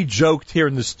because we joked here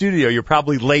in the studio, you're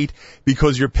probably late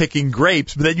because you're picking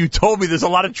grapes, but then you told me there's a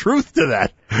lot of truth to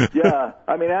that. Yeah,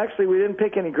 actually, we didn't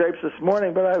pick any grapes this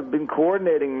morning, but I've been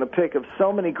coordinating the pick of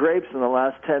so many grapes in the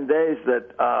last 10 days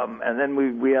that, and then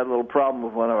we had a little problem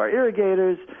with one of our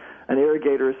irrigators. An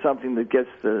irrigator is something that gets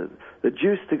the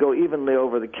juice to go evenly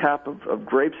over the cap of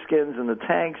grape skins in the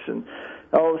tanks, and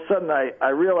all of a sudden I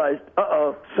realized,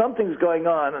 something's going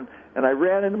on, and I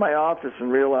ran into my office and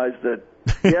realized that,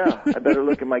 I better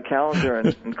look at my calendar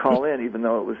and call in, even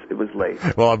though it was late.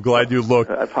 Well, I'm glad you looked.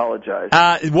 I apologize.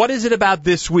 What is it about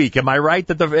this week? Am I right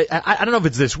that I don't know if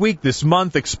it's this week, this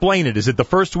month? Explain it. Is it the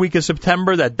first week of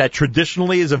September that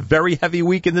traditionally is a very heavy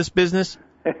week in this business?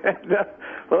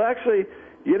 Well, actually,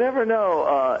 you never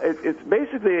know. It's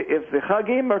basically if the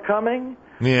Chagim are coming,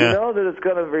 you know that it's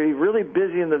going to be really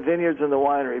busy in the vineyards and the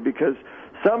winery because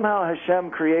somehow Hashem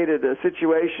created a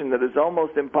situation that is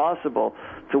almost impossible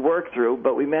to work through,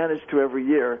 but we manage to every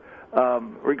year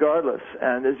regardless.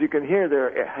 And as you can hear, there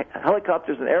are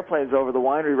helicopters and airplanes over the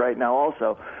winery right now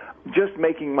also, just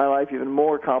making my life even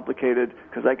more complicated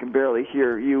because I can barely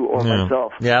hear you or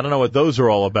myself. Yeah, I don't know what those are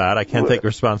all about. I can't take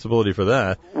responsibility for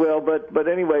that. Well, but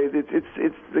anyway,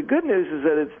 it's the good news is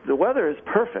that the weather is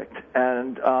perfect,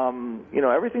 and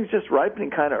everything's just ripening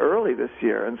kind of early this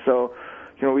year, and so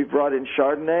we brought in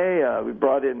Chardonnay, we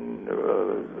brought in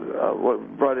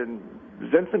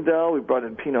Zinfandel, we brought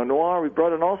in Pinot Noir, we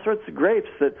brought in all sorts of grapes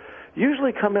that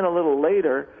usually come in a little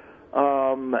later.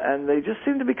 and they just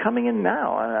seem to be coming in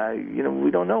now. And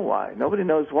we don't know why. Nobody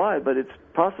knows why, but it's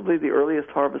possibly the earliest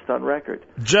harvest on record.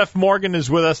 Jeff Morgan is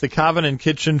with us, the Covenant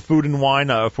Kitchen Food and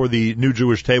Wine for the New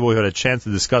Jewish Table. We had a chance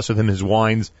to discuss with him his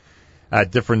wines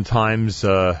at different times here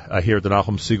at the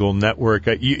Nachum Segal Network.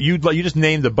 You just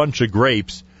named a bunch of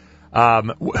grapes.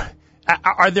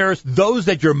 Are there those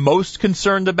that you're most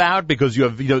concerned about because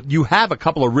you have a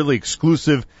couple of really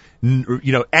exclusive,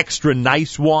 extra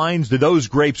nice wines? Do those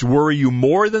grapes worry you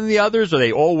more than the others, or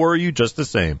they all worry you just the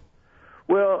same?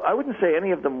 Well, I wouldn't say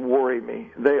any of them worry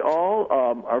me. They all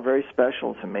are very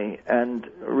special to me, and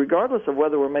regardless of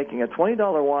whether we're making a $20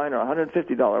 wine or a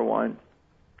 $150 wine,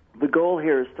 the goal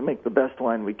here is to make the best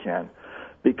wine we can,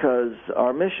 because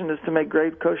our mission is to make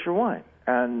great kosher wine,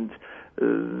 and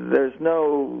there's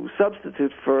no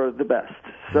substitute for the best.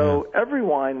 So every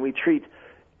wine we treat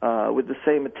with the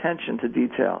same attention to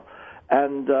detail.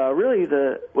 And really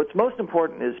what's most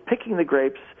important is picking the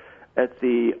grapes at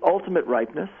the ultimate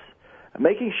ripeness,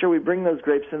 making sure we bring those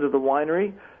grapes into the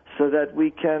winery so that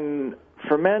we can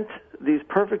ferment these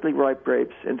perfectly ripe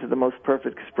grapes into the most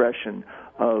perfect expression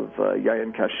of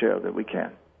Yayin Kasher that we can.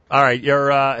 All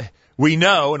right, we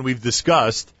know and we've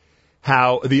discussed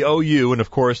how the OU, and of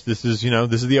course this is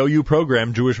the OU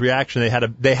program, Jewish Reaction.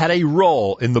 They had a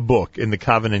role in the book, in the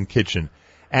Covenant Kitchen.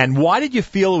 And why did you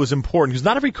feel it was important? Because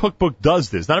not every cookbook does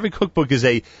this. Not every cookbook is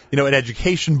an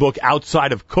education book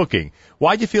outside of cooking.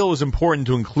 Why did you feel it was important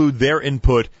to include their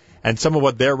input and some of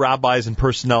what their rabbis and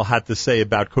personnel had to say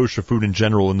about kosher food in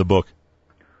general in the book?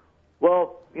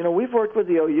 Well, we've worked with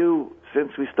the OU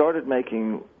since we started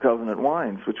making Covenant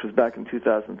wines, which was back in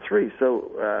 2003.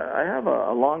 So I have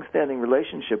a long-standing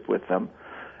relationship with them,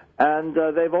 and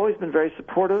they've always been very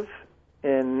supportive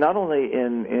in not only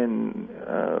in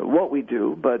what we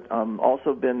do, but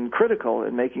also been critical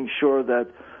in making sure that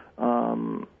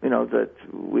that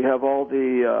we have all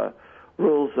the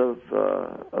rules of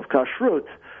kashrut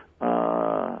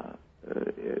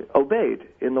obeyed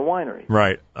in the winery.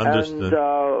 Right, understood.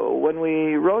 And when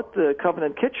we wrote the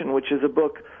Covenant Kitchen, which is a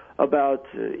book about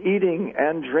eating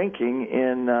and drinking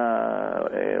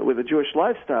with a Jewish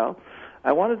lifestyle,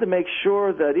 I wanted to make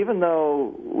sure that even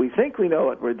though we think we know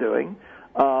what we're doing,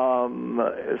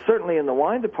 certainly in the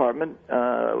wine department,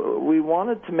 we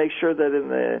wanted to make sure that in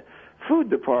the food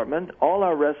department, all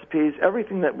our recipes,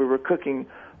 everything that we were cooking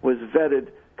was vetted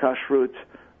kashrut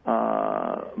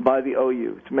by the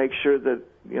OU, to make sure that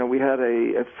we had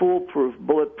a foolproof,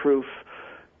 bulletproof,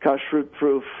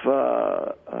 kashrut-proof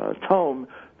tome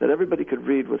that everybody could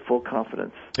read with full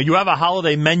confidence. You have a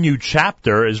holiday menu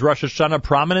chapter. Is Rosh Hashanah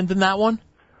prominent in that one?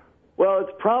 Well,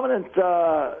 it's prominent.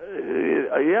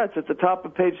 It's at the top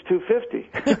of page 250.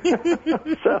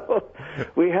 So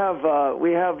we have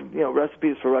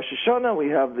recipes for Rosh Hashanah. We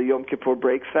have the Yom Kippur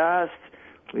break fast.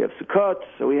 We have Sukkot.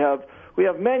 So we have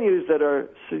menus that are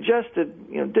suggested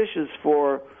dishes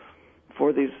for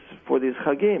these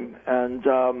chagim, and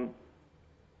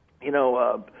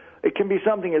it can be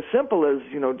something as simple as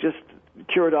just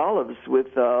cured olives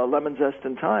with lemon zest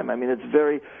and thyme. I mean, it's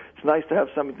nice to have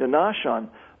something to nosh on.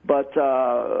 But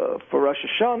for Rosh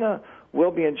Hashanah,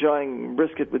 we'll be enjoying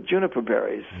brisket with juniper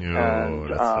berries.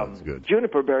 That sounds good.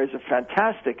 Juniper berries are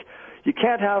fantastic. You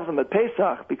can't have them at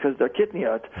Pesach because they're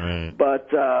kitniot. Right. But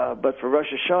for Rosh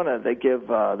Hashanah, they give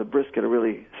the brisket a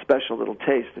really special little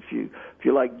taste. If you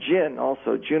like gin,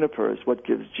 also juniper is what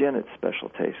gives gin its special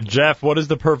taste. Jeff, what is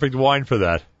the perfect wine for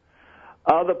that?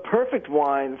 The perfect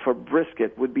wine for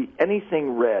brisket would be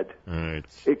anything red. Right.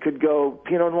 It could go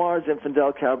Pinot Noir,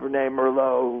 Zinfandel, Cabernet,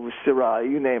 Merlot, Syrah,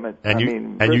 you name it.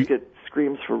 Brisket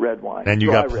screams for red wine. And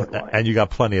you red got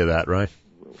plenty of that, right?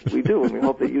 We do, and we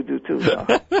hope that you do too.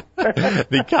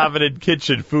 The Covenant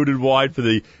Kitchen, food and wine for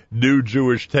the New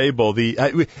Jewish Table.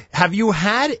 Have you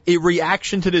had a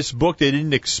reaction to this book they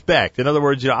didn't expect? In other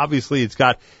words, obviously it's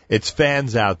got its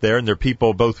fans out there, and there are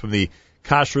people both from the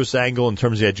kashrus angle in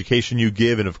terms of the education you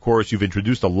give, and of course you've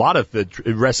introduced a lot of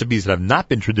recipes that have not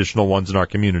been traditional ones in our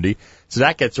community, so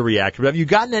that gets a reaction. But have you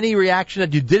gotten any reaction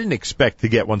that you didn't expect to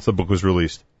get once the book was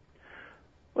released?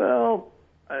 Well,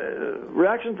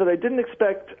 reactions that I didn't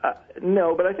expect,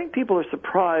 no, but I think people are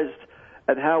surprised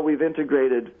at how we've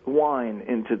integrated wine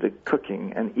into the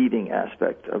cooking and eating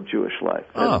aspect of Jewish life.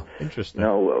 Oh, interesting.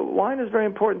 Wine is very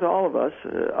important to all of us,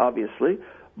 obviously,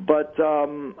 but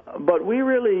we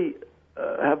really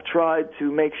have tried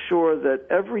to make sure that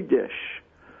every dish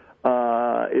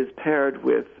is paired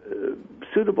with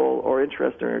suitable or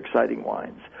interesting or exciting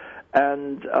wines.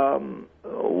 And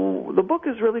the book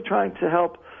is really trying to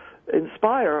help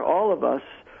inspire all of us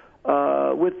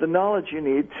with the knowledge you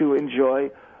need to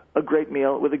enjoy a great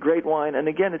meal with a great wine. And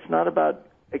again, it's not about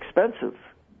expensive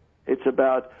It's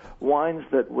about wines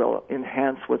that will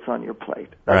enhance what's on your plate.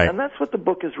 Right. And that's what the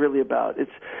book is really about.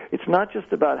 It's not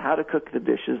just about how to cook the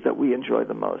dishes that we enjoy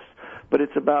the most, but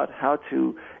it's about how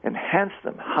to enhance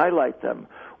them, highlight them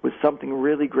with something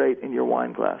really great in your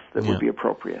wine glass that would be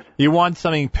appropriate. You want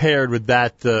something paired with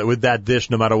that dish,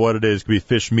 no matter what it is. It could be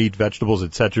fish, meat, vegetables,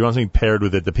 etc. You want something paired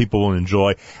with it that people will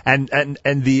enjoy. And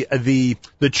the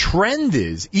trend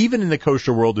is, even in the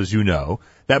kosher world, as you know,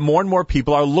 that more and more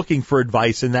people are looking for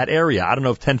advice in that area. I don't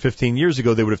know if 10, 15 years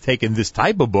ago they would have taken this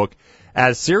type of book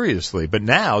as seriously, but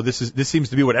now this seems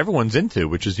to be what everyone's into,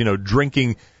 which is,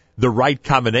 drinking the right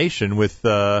combination with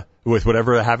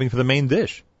whatever they're having for the main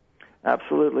dish.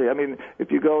 Absolutely. I mean, if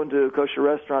you go into a kosher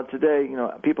restaurant today,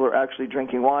 people are actually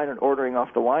drinking wine and ordering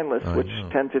off the wine list, which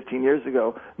 10, 15 years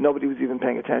ago, nobody was even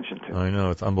paying attention to. I know.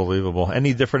 It's unbelievable.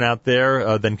 Any different out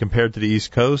there than compared to the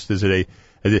East Coast? Did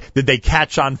they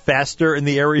catch on faster in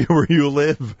the area where you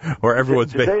live, or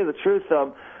everyone's... To tell you the truth,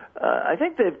 I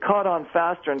think they've caught on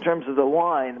faster in terms of the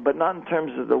wine, but not in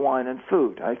terms of the wine and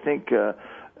food. I think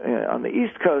on the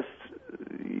East Coast,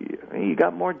 you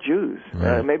got more Jews.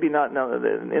 Right. Maybe not. No,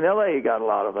 in L.A. you got a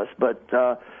lot of us, but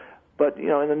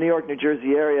in the New York, New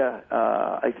Jersey area,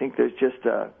 I think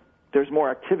there's more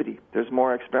activity. There's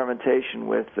more experimentation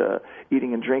with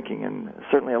eating and drinking, and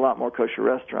certainly a lot more kosher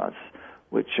restaurants,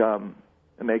 which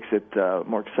makes it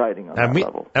more exciting on that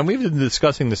level. And we've been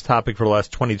discussing this topic for the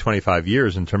last 20, 25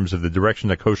 years in terms of the direction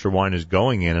that kosher wine is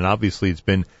going in, and obviously it's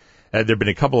been... there have been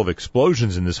a couple of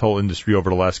explosions in this whole industry over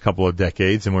the last couple of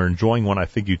decades, and we're enjoying one, I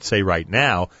think you'd say, right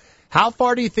now. How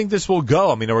far do you think this will go?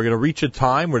 I mean, are we going to reach a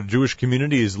time where the Jewish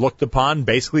community is looked upon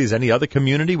basically as any other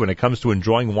community when it comes to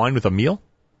enjoying wine with a meal?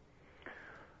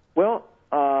 Well,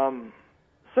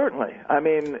 certainly. I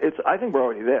mean, I think we're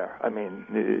already there. I mean,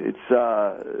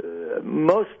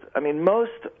 most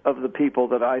of the people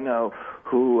that I know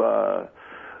who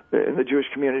in the Jewish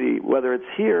community, whether it's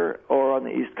here or on the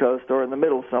East Coast or in the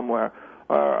middle somewhere,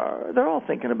 they're all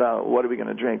thinking about what are we going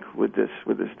to drink with this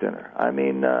dinner. I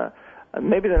mean,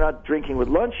 maybe they're not drinking with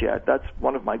lunch yet. That's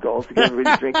one of my goals, to get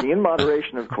everybody drinking in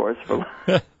moderation, of course, for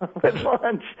with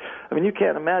lunch. I mean, you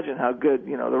can't imagine how good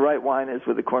the right wine is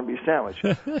with a corned beef sandwich.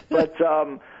 But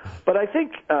I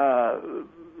think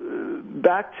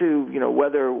back to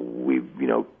whether we've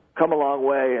come a long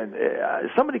way, and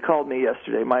somebody called me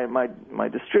yesterday. My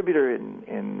distributor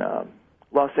in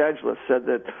Los Angeles said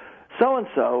that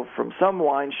so-and-so from some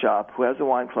wine shop who has a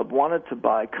wine club wanted to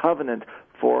buy Covenant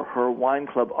for her wine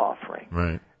club offering.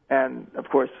 Right. And, of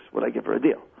course, would I give her a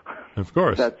deal? Of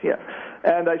course.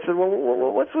 And I said, well,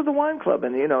 what's with the wine club?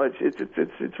 And,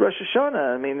 it's Rosh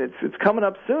Hashanah. I mean, it's coming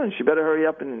up soon. She better hurry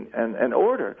up and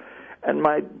order. And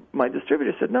my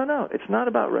distributor said, no, it's not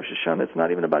about Rosh Hashanah. It's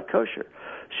not even about kosher.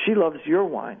 She loves your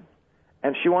wine,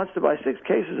 and she wants to buy 6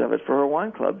 cases of it for her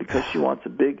wine club because she wants a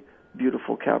big,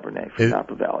 beautiful Cabernet from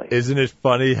Napa Valley. Isn't it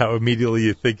funny how immediately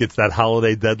you think it's that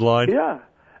holiday deadline? Yeah.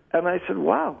 And I said,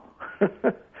 wow.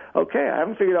 Okay, I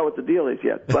haven't figured out what the deal is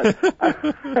yet, but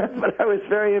but I was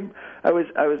I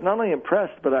was not only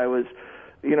impressed, but I was,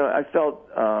 I felt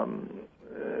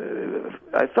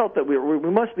that we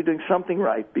must be doing something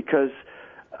right, because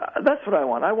that's what I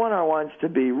want. I want our wines to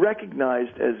be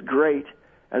recognized as great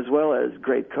as well as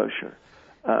great kosher.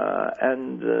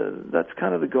 And that's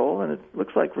kind of the goal, and it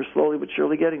looks like we're slowly but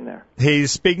surely getting there.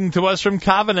 He's speaking to us from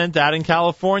Covenant out in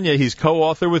California. He's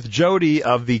co-author with Jodie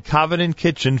of the Covenant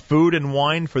Kitchen, Food and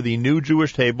Wine for the New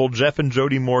Jewish Table. Jeff and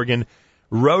Jodie Morgan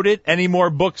wrote it. Any more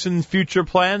books in future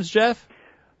plans, Jeff?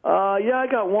 Yeah, I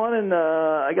got one in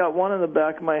the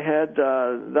back of my head.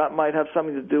 That might have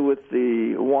something to do with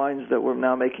the wines that we're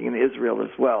now making in Israel as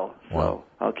well. So wow.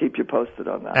 I'll keep you posted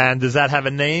on that. And does that have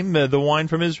a name, the wine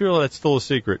from Israel, or that's still a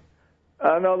secret?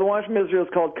 No, the wine from Israel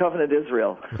is called Covenant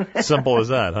Israel. Simple as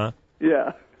that, huh?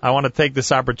 Yeah. I want to take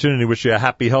this opportunity to wish you a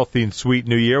happy, healthy, and sweet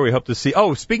New Year. We hope to see...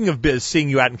 Oh, speaking of seeing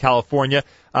you out in California,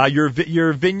 your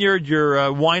vineyard, your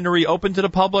winery, open to the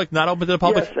public, not open to the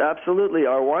public? Yes, absolutely.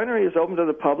 Our winery is open to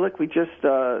the public. We just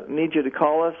need you to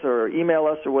call us or email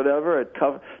us or whatever.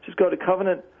 Just go to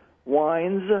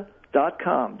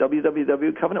covenantwines.com,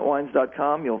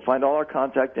 www.covenantwines.com. You'll find all our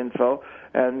contact info,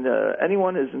 and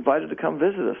anyone is invited to come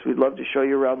visit us. We'd love to show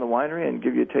you around the winery and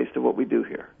give you a taste of what we do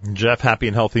here. Jeff, happy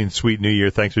and healthy and sweet New Year.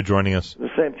 Thanks for joining us. The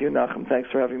same to you, Nachum. Thanks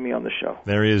for having me on the show.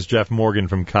 There he is, Jeff Morgan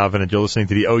from Covenant. You're listening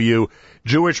to the OU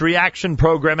Jewish Reaction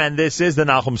Program, and this is the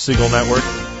Nachum Segal Network.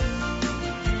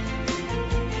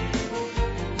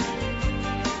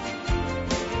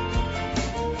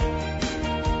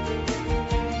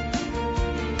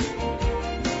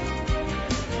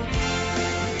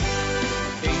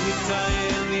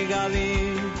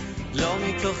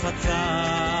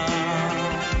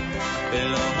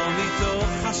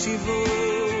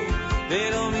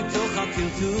 ולא מתוך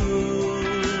הטלטול,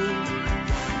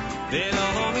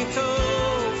 ולא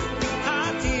מתוך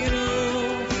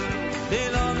הטירוף,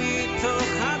 ולא מתוך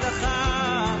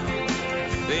הדחה,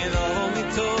 ולא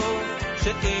מתוך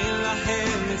שאין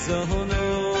להם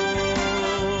מזונות.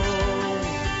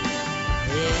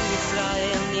 עם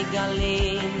ישראל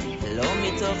נגלים לא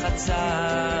מתוך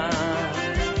הצער,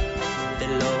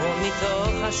 ולא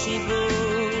מתוך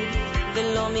השיבור,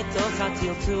 ולא מתוך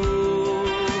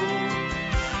הטלטול,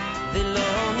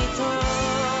 ולא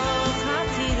מתוך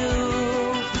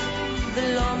הטירוף,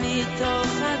 ולא מתוך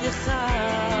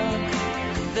הדחק,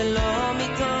 ולא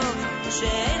מתוך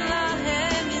שאין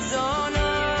להם מזונות.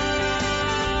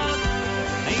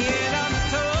 יהיה לה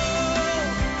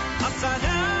מתוך 10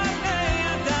 בני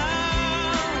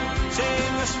אדם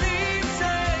שהם יושבים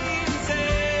זה עם זה,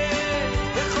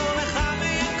 וכל אחד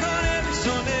מהם קורא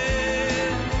ושונה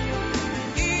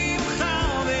עם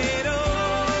חברו,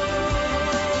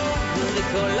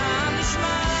 וקולם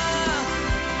נשמע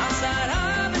 10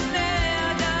 בני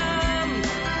אדם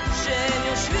שהם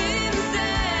יושבים זה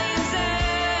עם זה,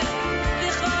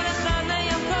 וכל אחד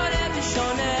מהם קורא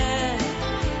ושונה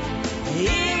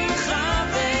עם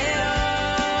חברו,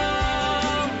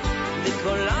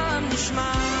 וקולם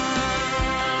נשמע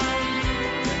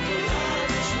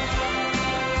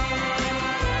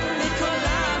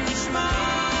וקולם נשמע.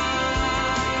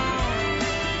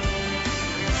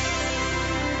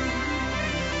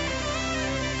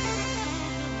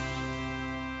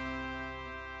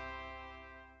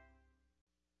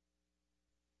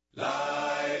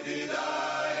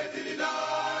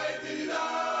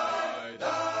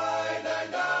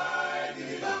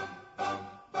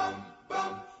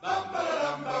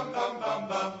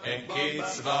 אין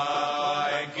קצבה,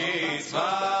 אין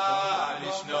קצבה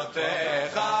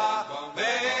לשנותיך,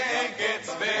 ואין קץ,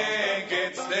 ואין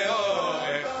קץ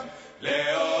לאורך,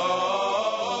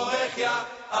 לאורך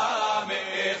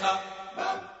יעמך.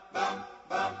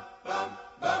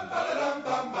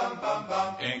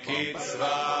 אין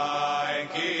קצבה, אין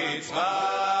קצבה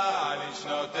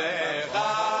לשנותיך,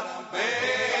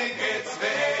 ואין קץ,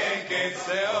 ואין קץ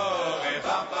לאורך,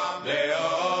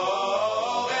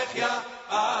 לאורך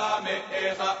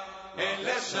יעמך. אין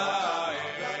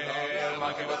לשער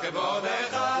מה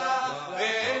כבודך,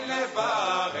 ואין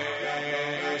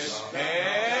לפרש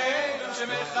אין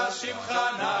שמך שמך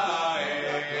נאה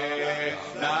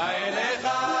אליך,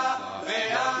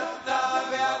 ואתה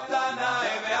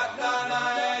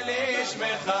נאה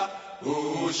לשמך,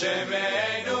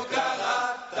 ושמנו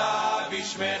קראת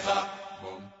בשמך.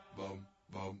 בום בום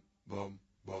בום בום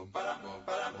בום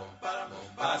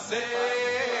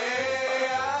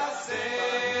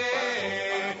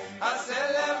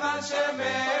עשה למען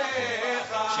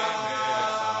שמך,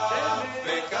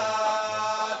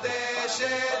 וקדש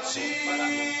את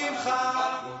שמך,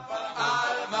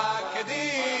 על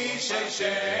מקדישי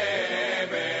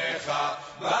שמך,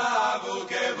 בעבור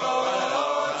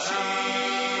כבוד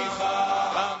שמך,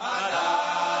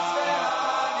 המנץ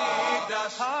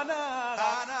והמקדש,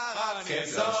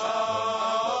 כסוד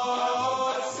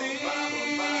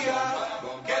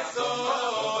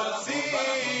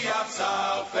שיח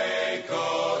שרפי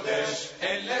קודש,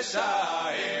 אין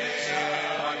לשער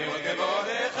מה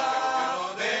כבודך,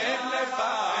 ואין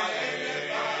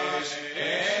לפרש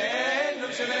אין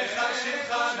שמך שמך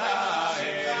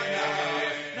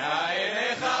נאה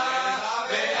אליך,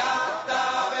 ואתה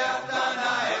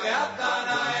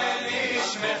נאה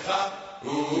לשמך,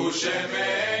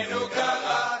 ושמנו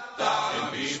קראת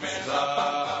בשמך.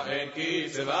 אין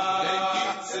קצבה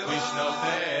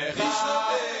לשנותיך,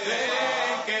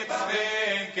 ואין קץ,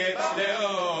 ואין קץ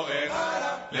לאורך,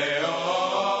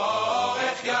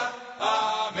 לאורך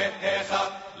יעמך.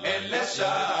 אין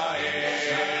לשער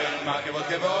מה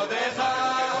כבודך,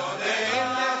 ואין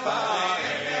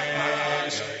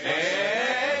לפרש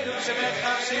אין שמך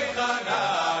שמך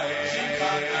נאה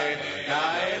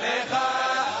אליך,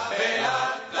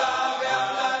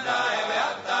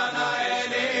 ואתה נאה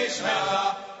לשמך,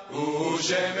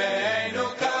 ושמנו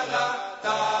קראת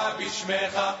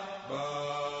בשמך.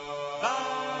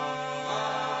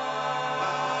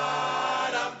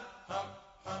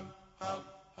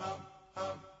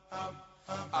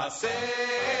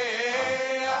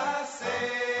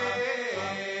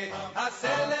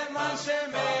 עשה למען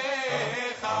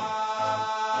שמך,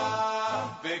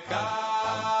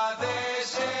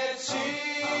 וקדש את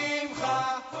שמך,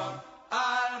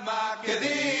 על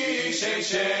מקדישי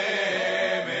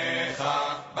שמך,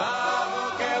 בעבור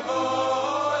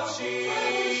כבוד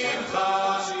שמך,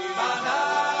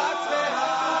 הנץ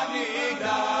והנקדש,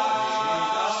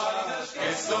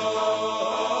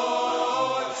 כסוד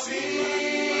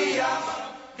שיח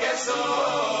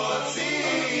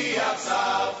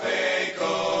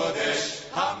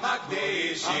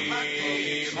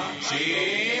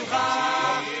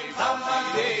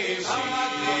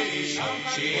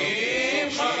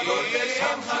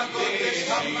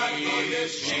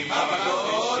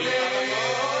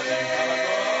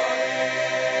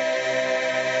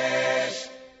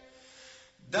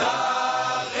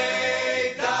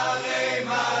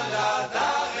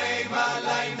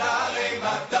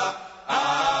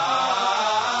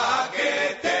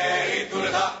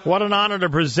What an honor to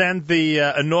present the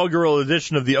inaugural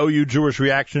edition of the OU Jewish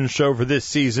Reaction Show for this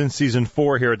season, Season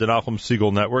 4 here at the Nachum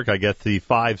Segal Network. I guess the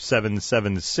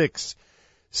 5776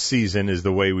 season is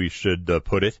the way we should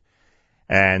put it.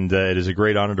 And it is a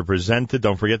great honor to present it.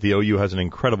 Don't forget, the OU has an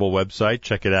incredible website.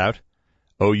 Check it out,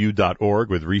 OU.org,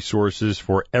 with resources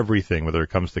for everything, whether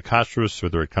it comes to kashrus,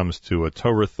 whether it comes to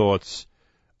Torah Thoughts,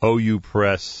 OU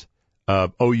Press,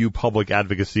 OU Public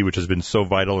Advocacy, which has been so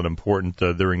vital and important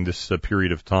during this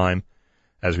period of time,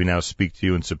 as we now speak to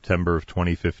you in September of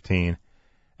 2015,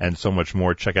 and so much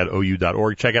more. Check out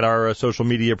OU.org. Check out our social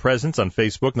media presence on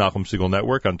Facebook, Nachum Segal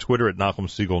Network, on Twitter at Nachum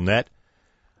Segal Net,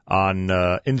 on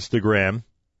Instagram,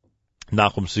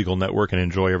 Nachum Segal Network, and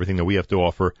enjoy everything that we have to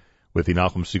offer with the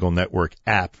Nachum Segal Network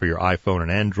app for your iPhone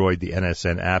and Android, the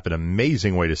NSN app, an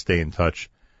amazing way to stay in touch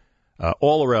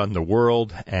all around the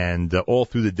world and all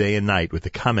through the day and night with the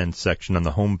comments section on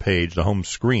the home page, the home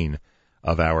screen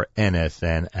of our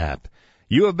NSN app.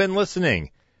 You have been listening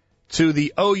to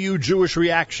the OU Jewish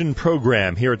Reaction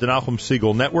program here at the Nachum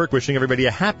Segal Network, wishing everybody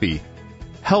a happy,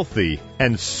 healthy,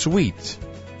 and sweet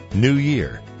New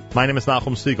Year. My name is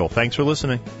Nachum Segal. Thanks for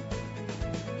listening.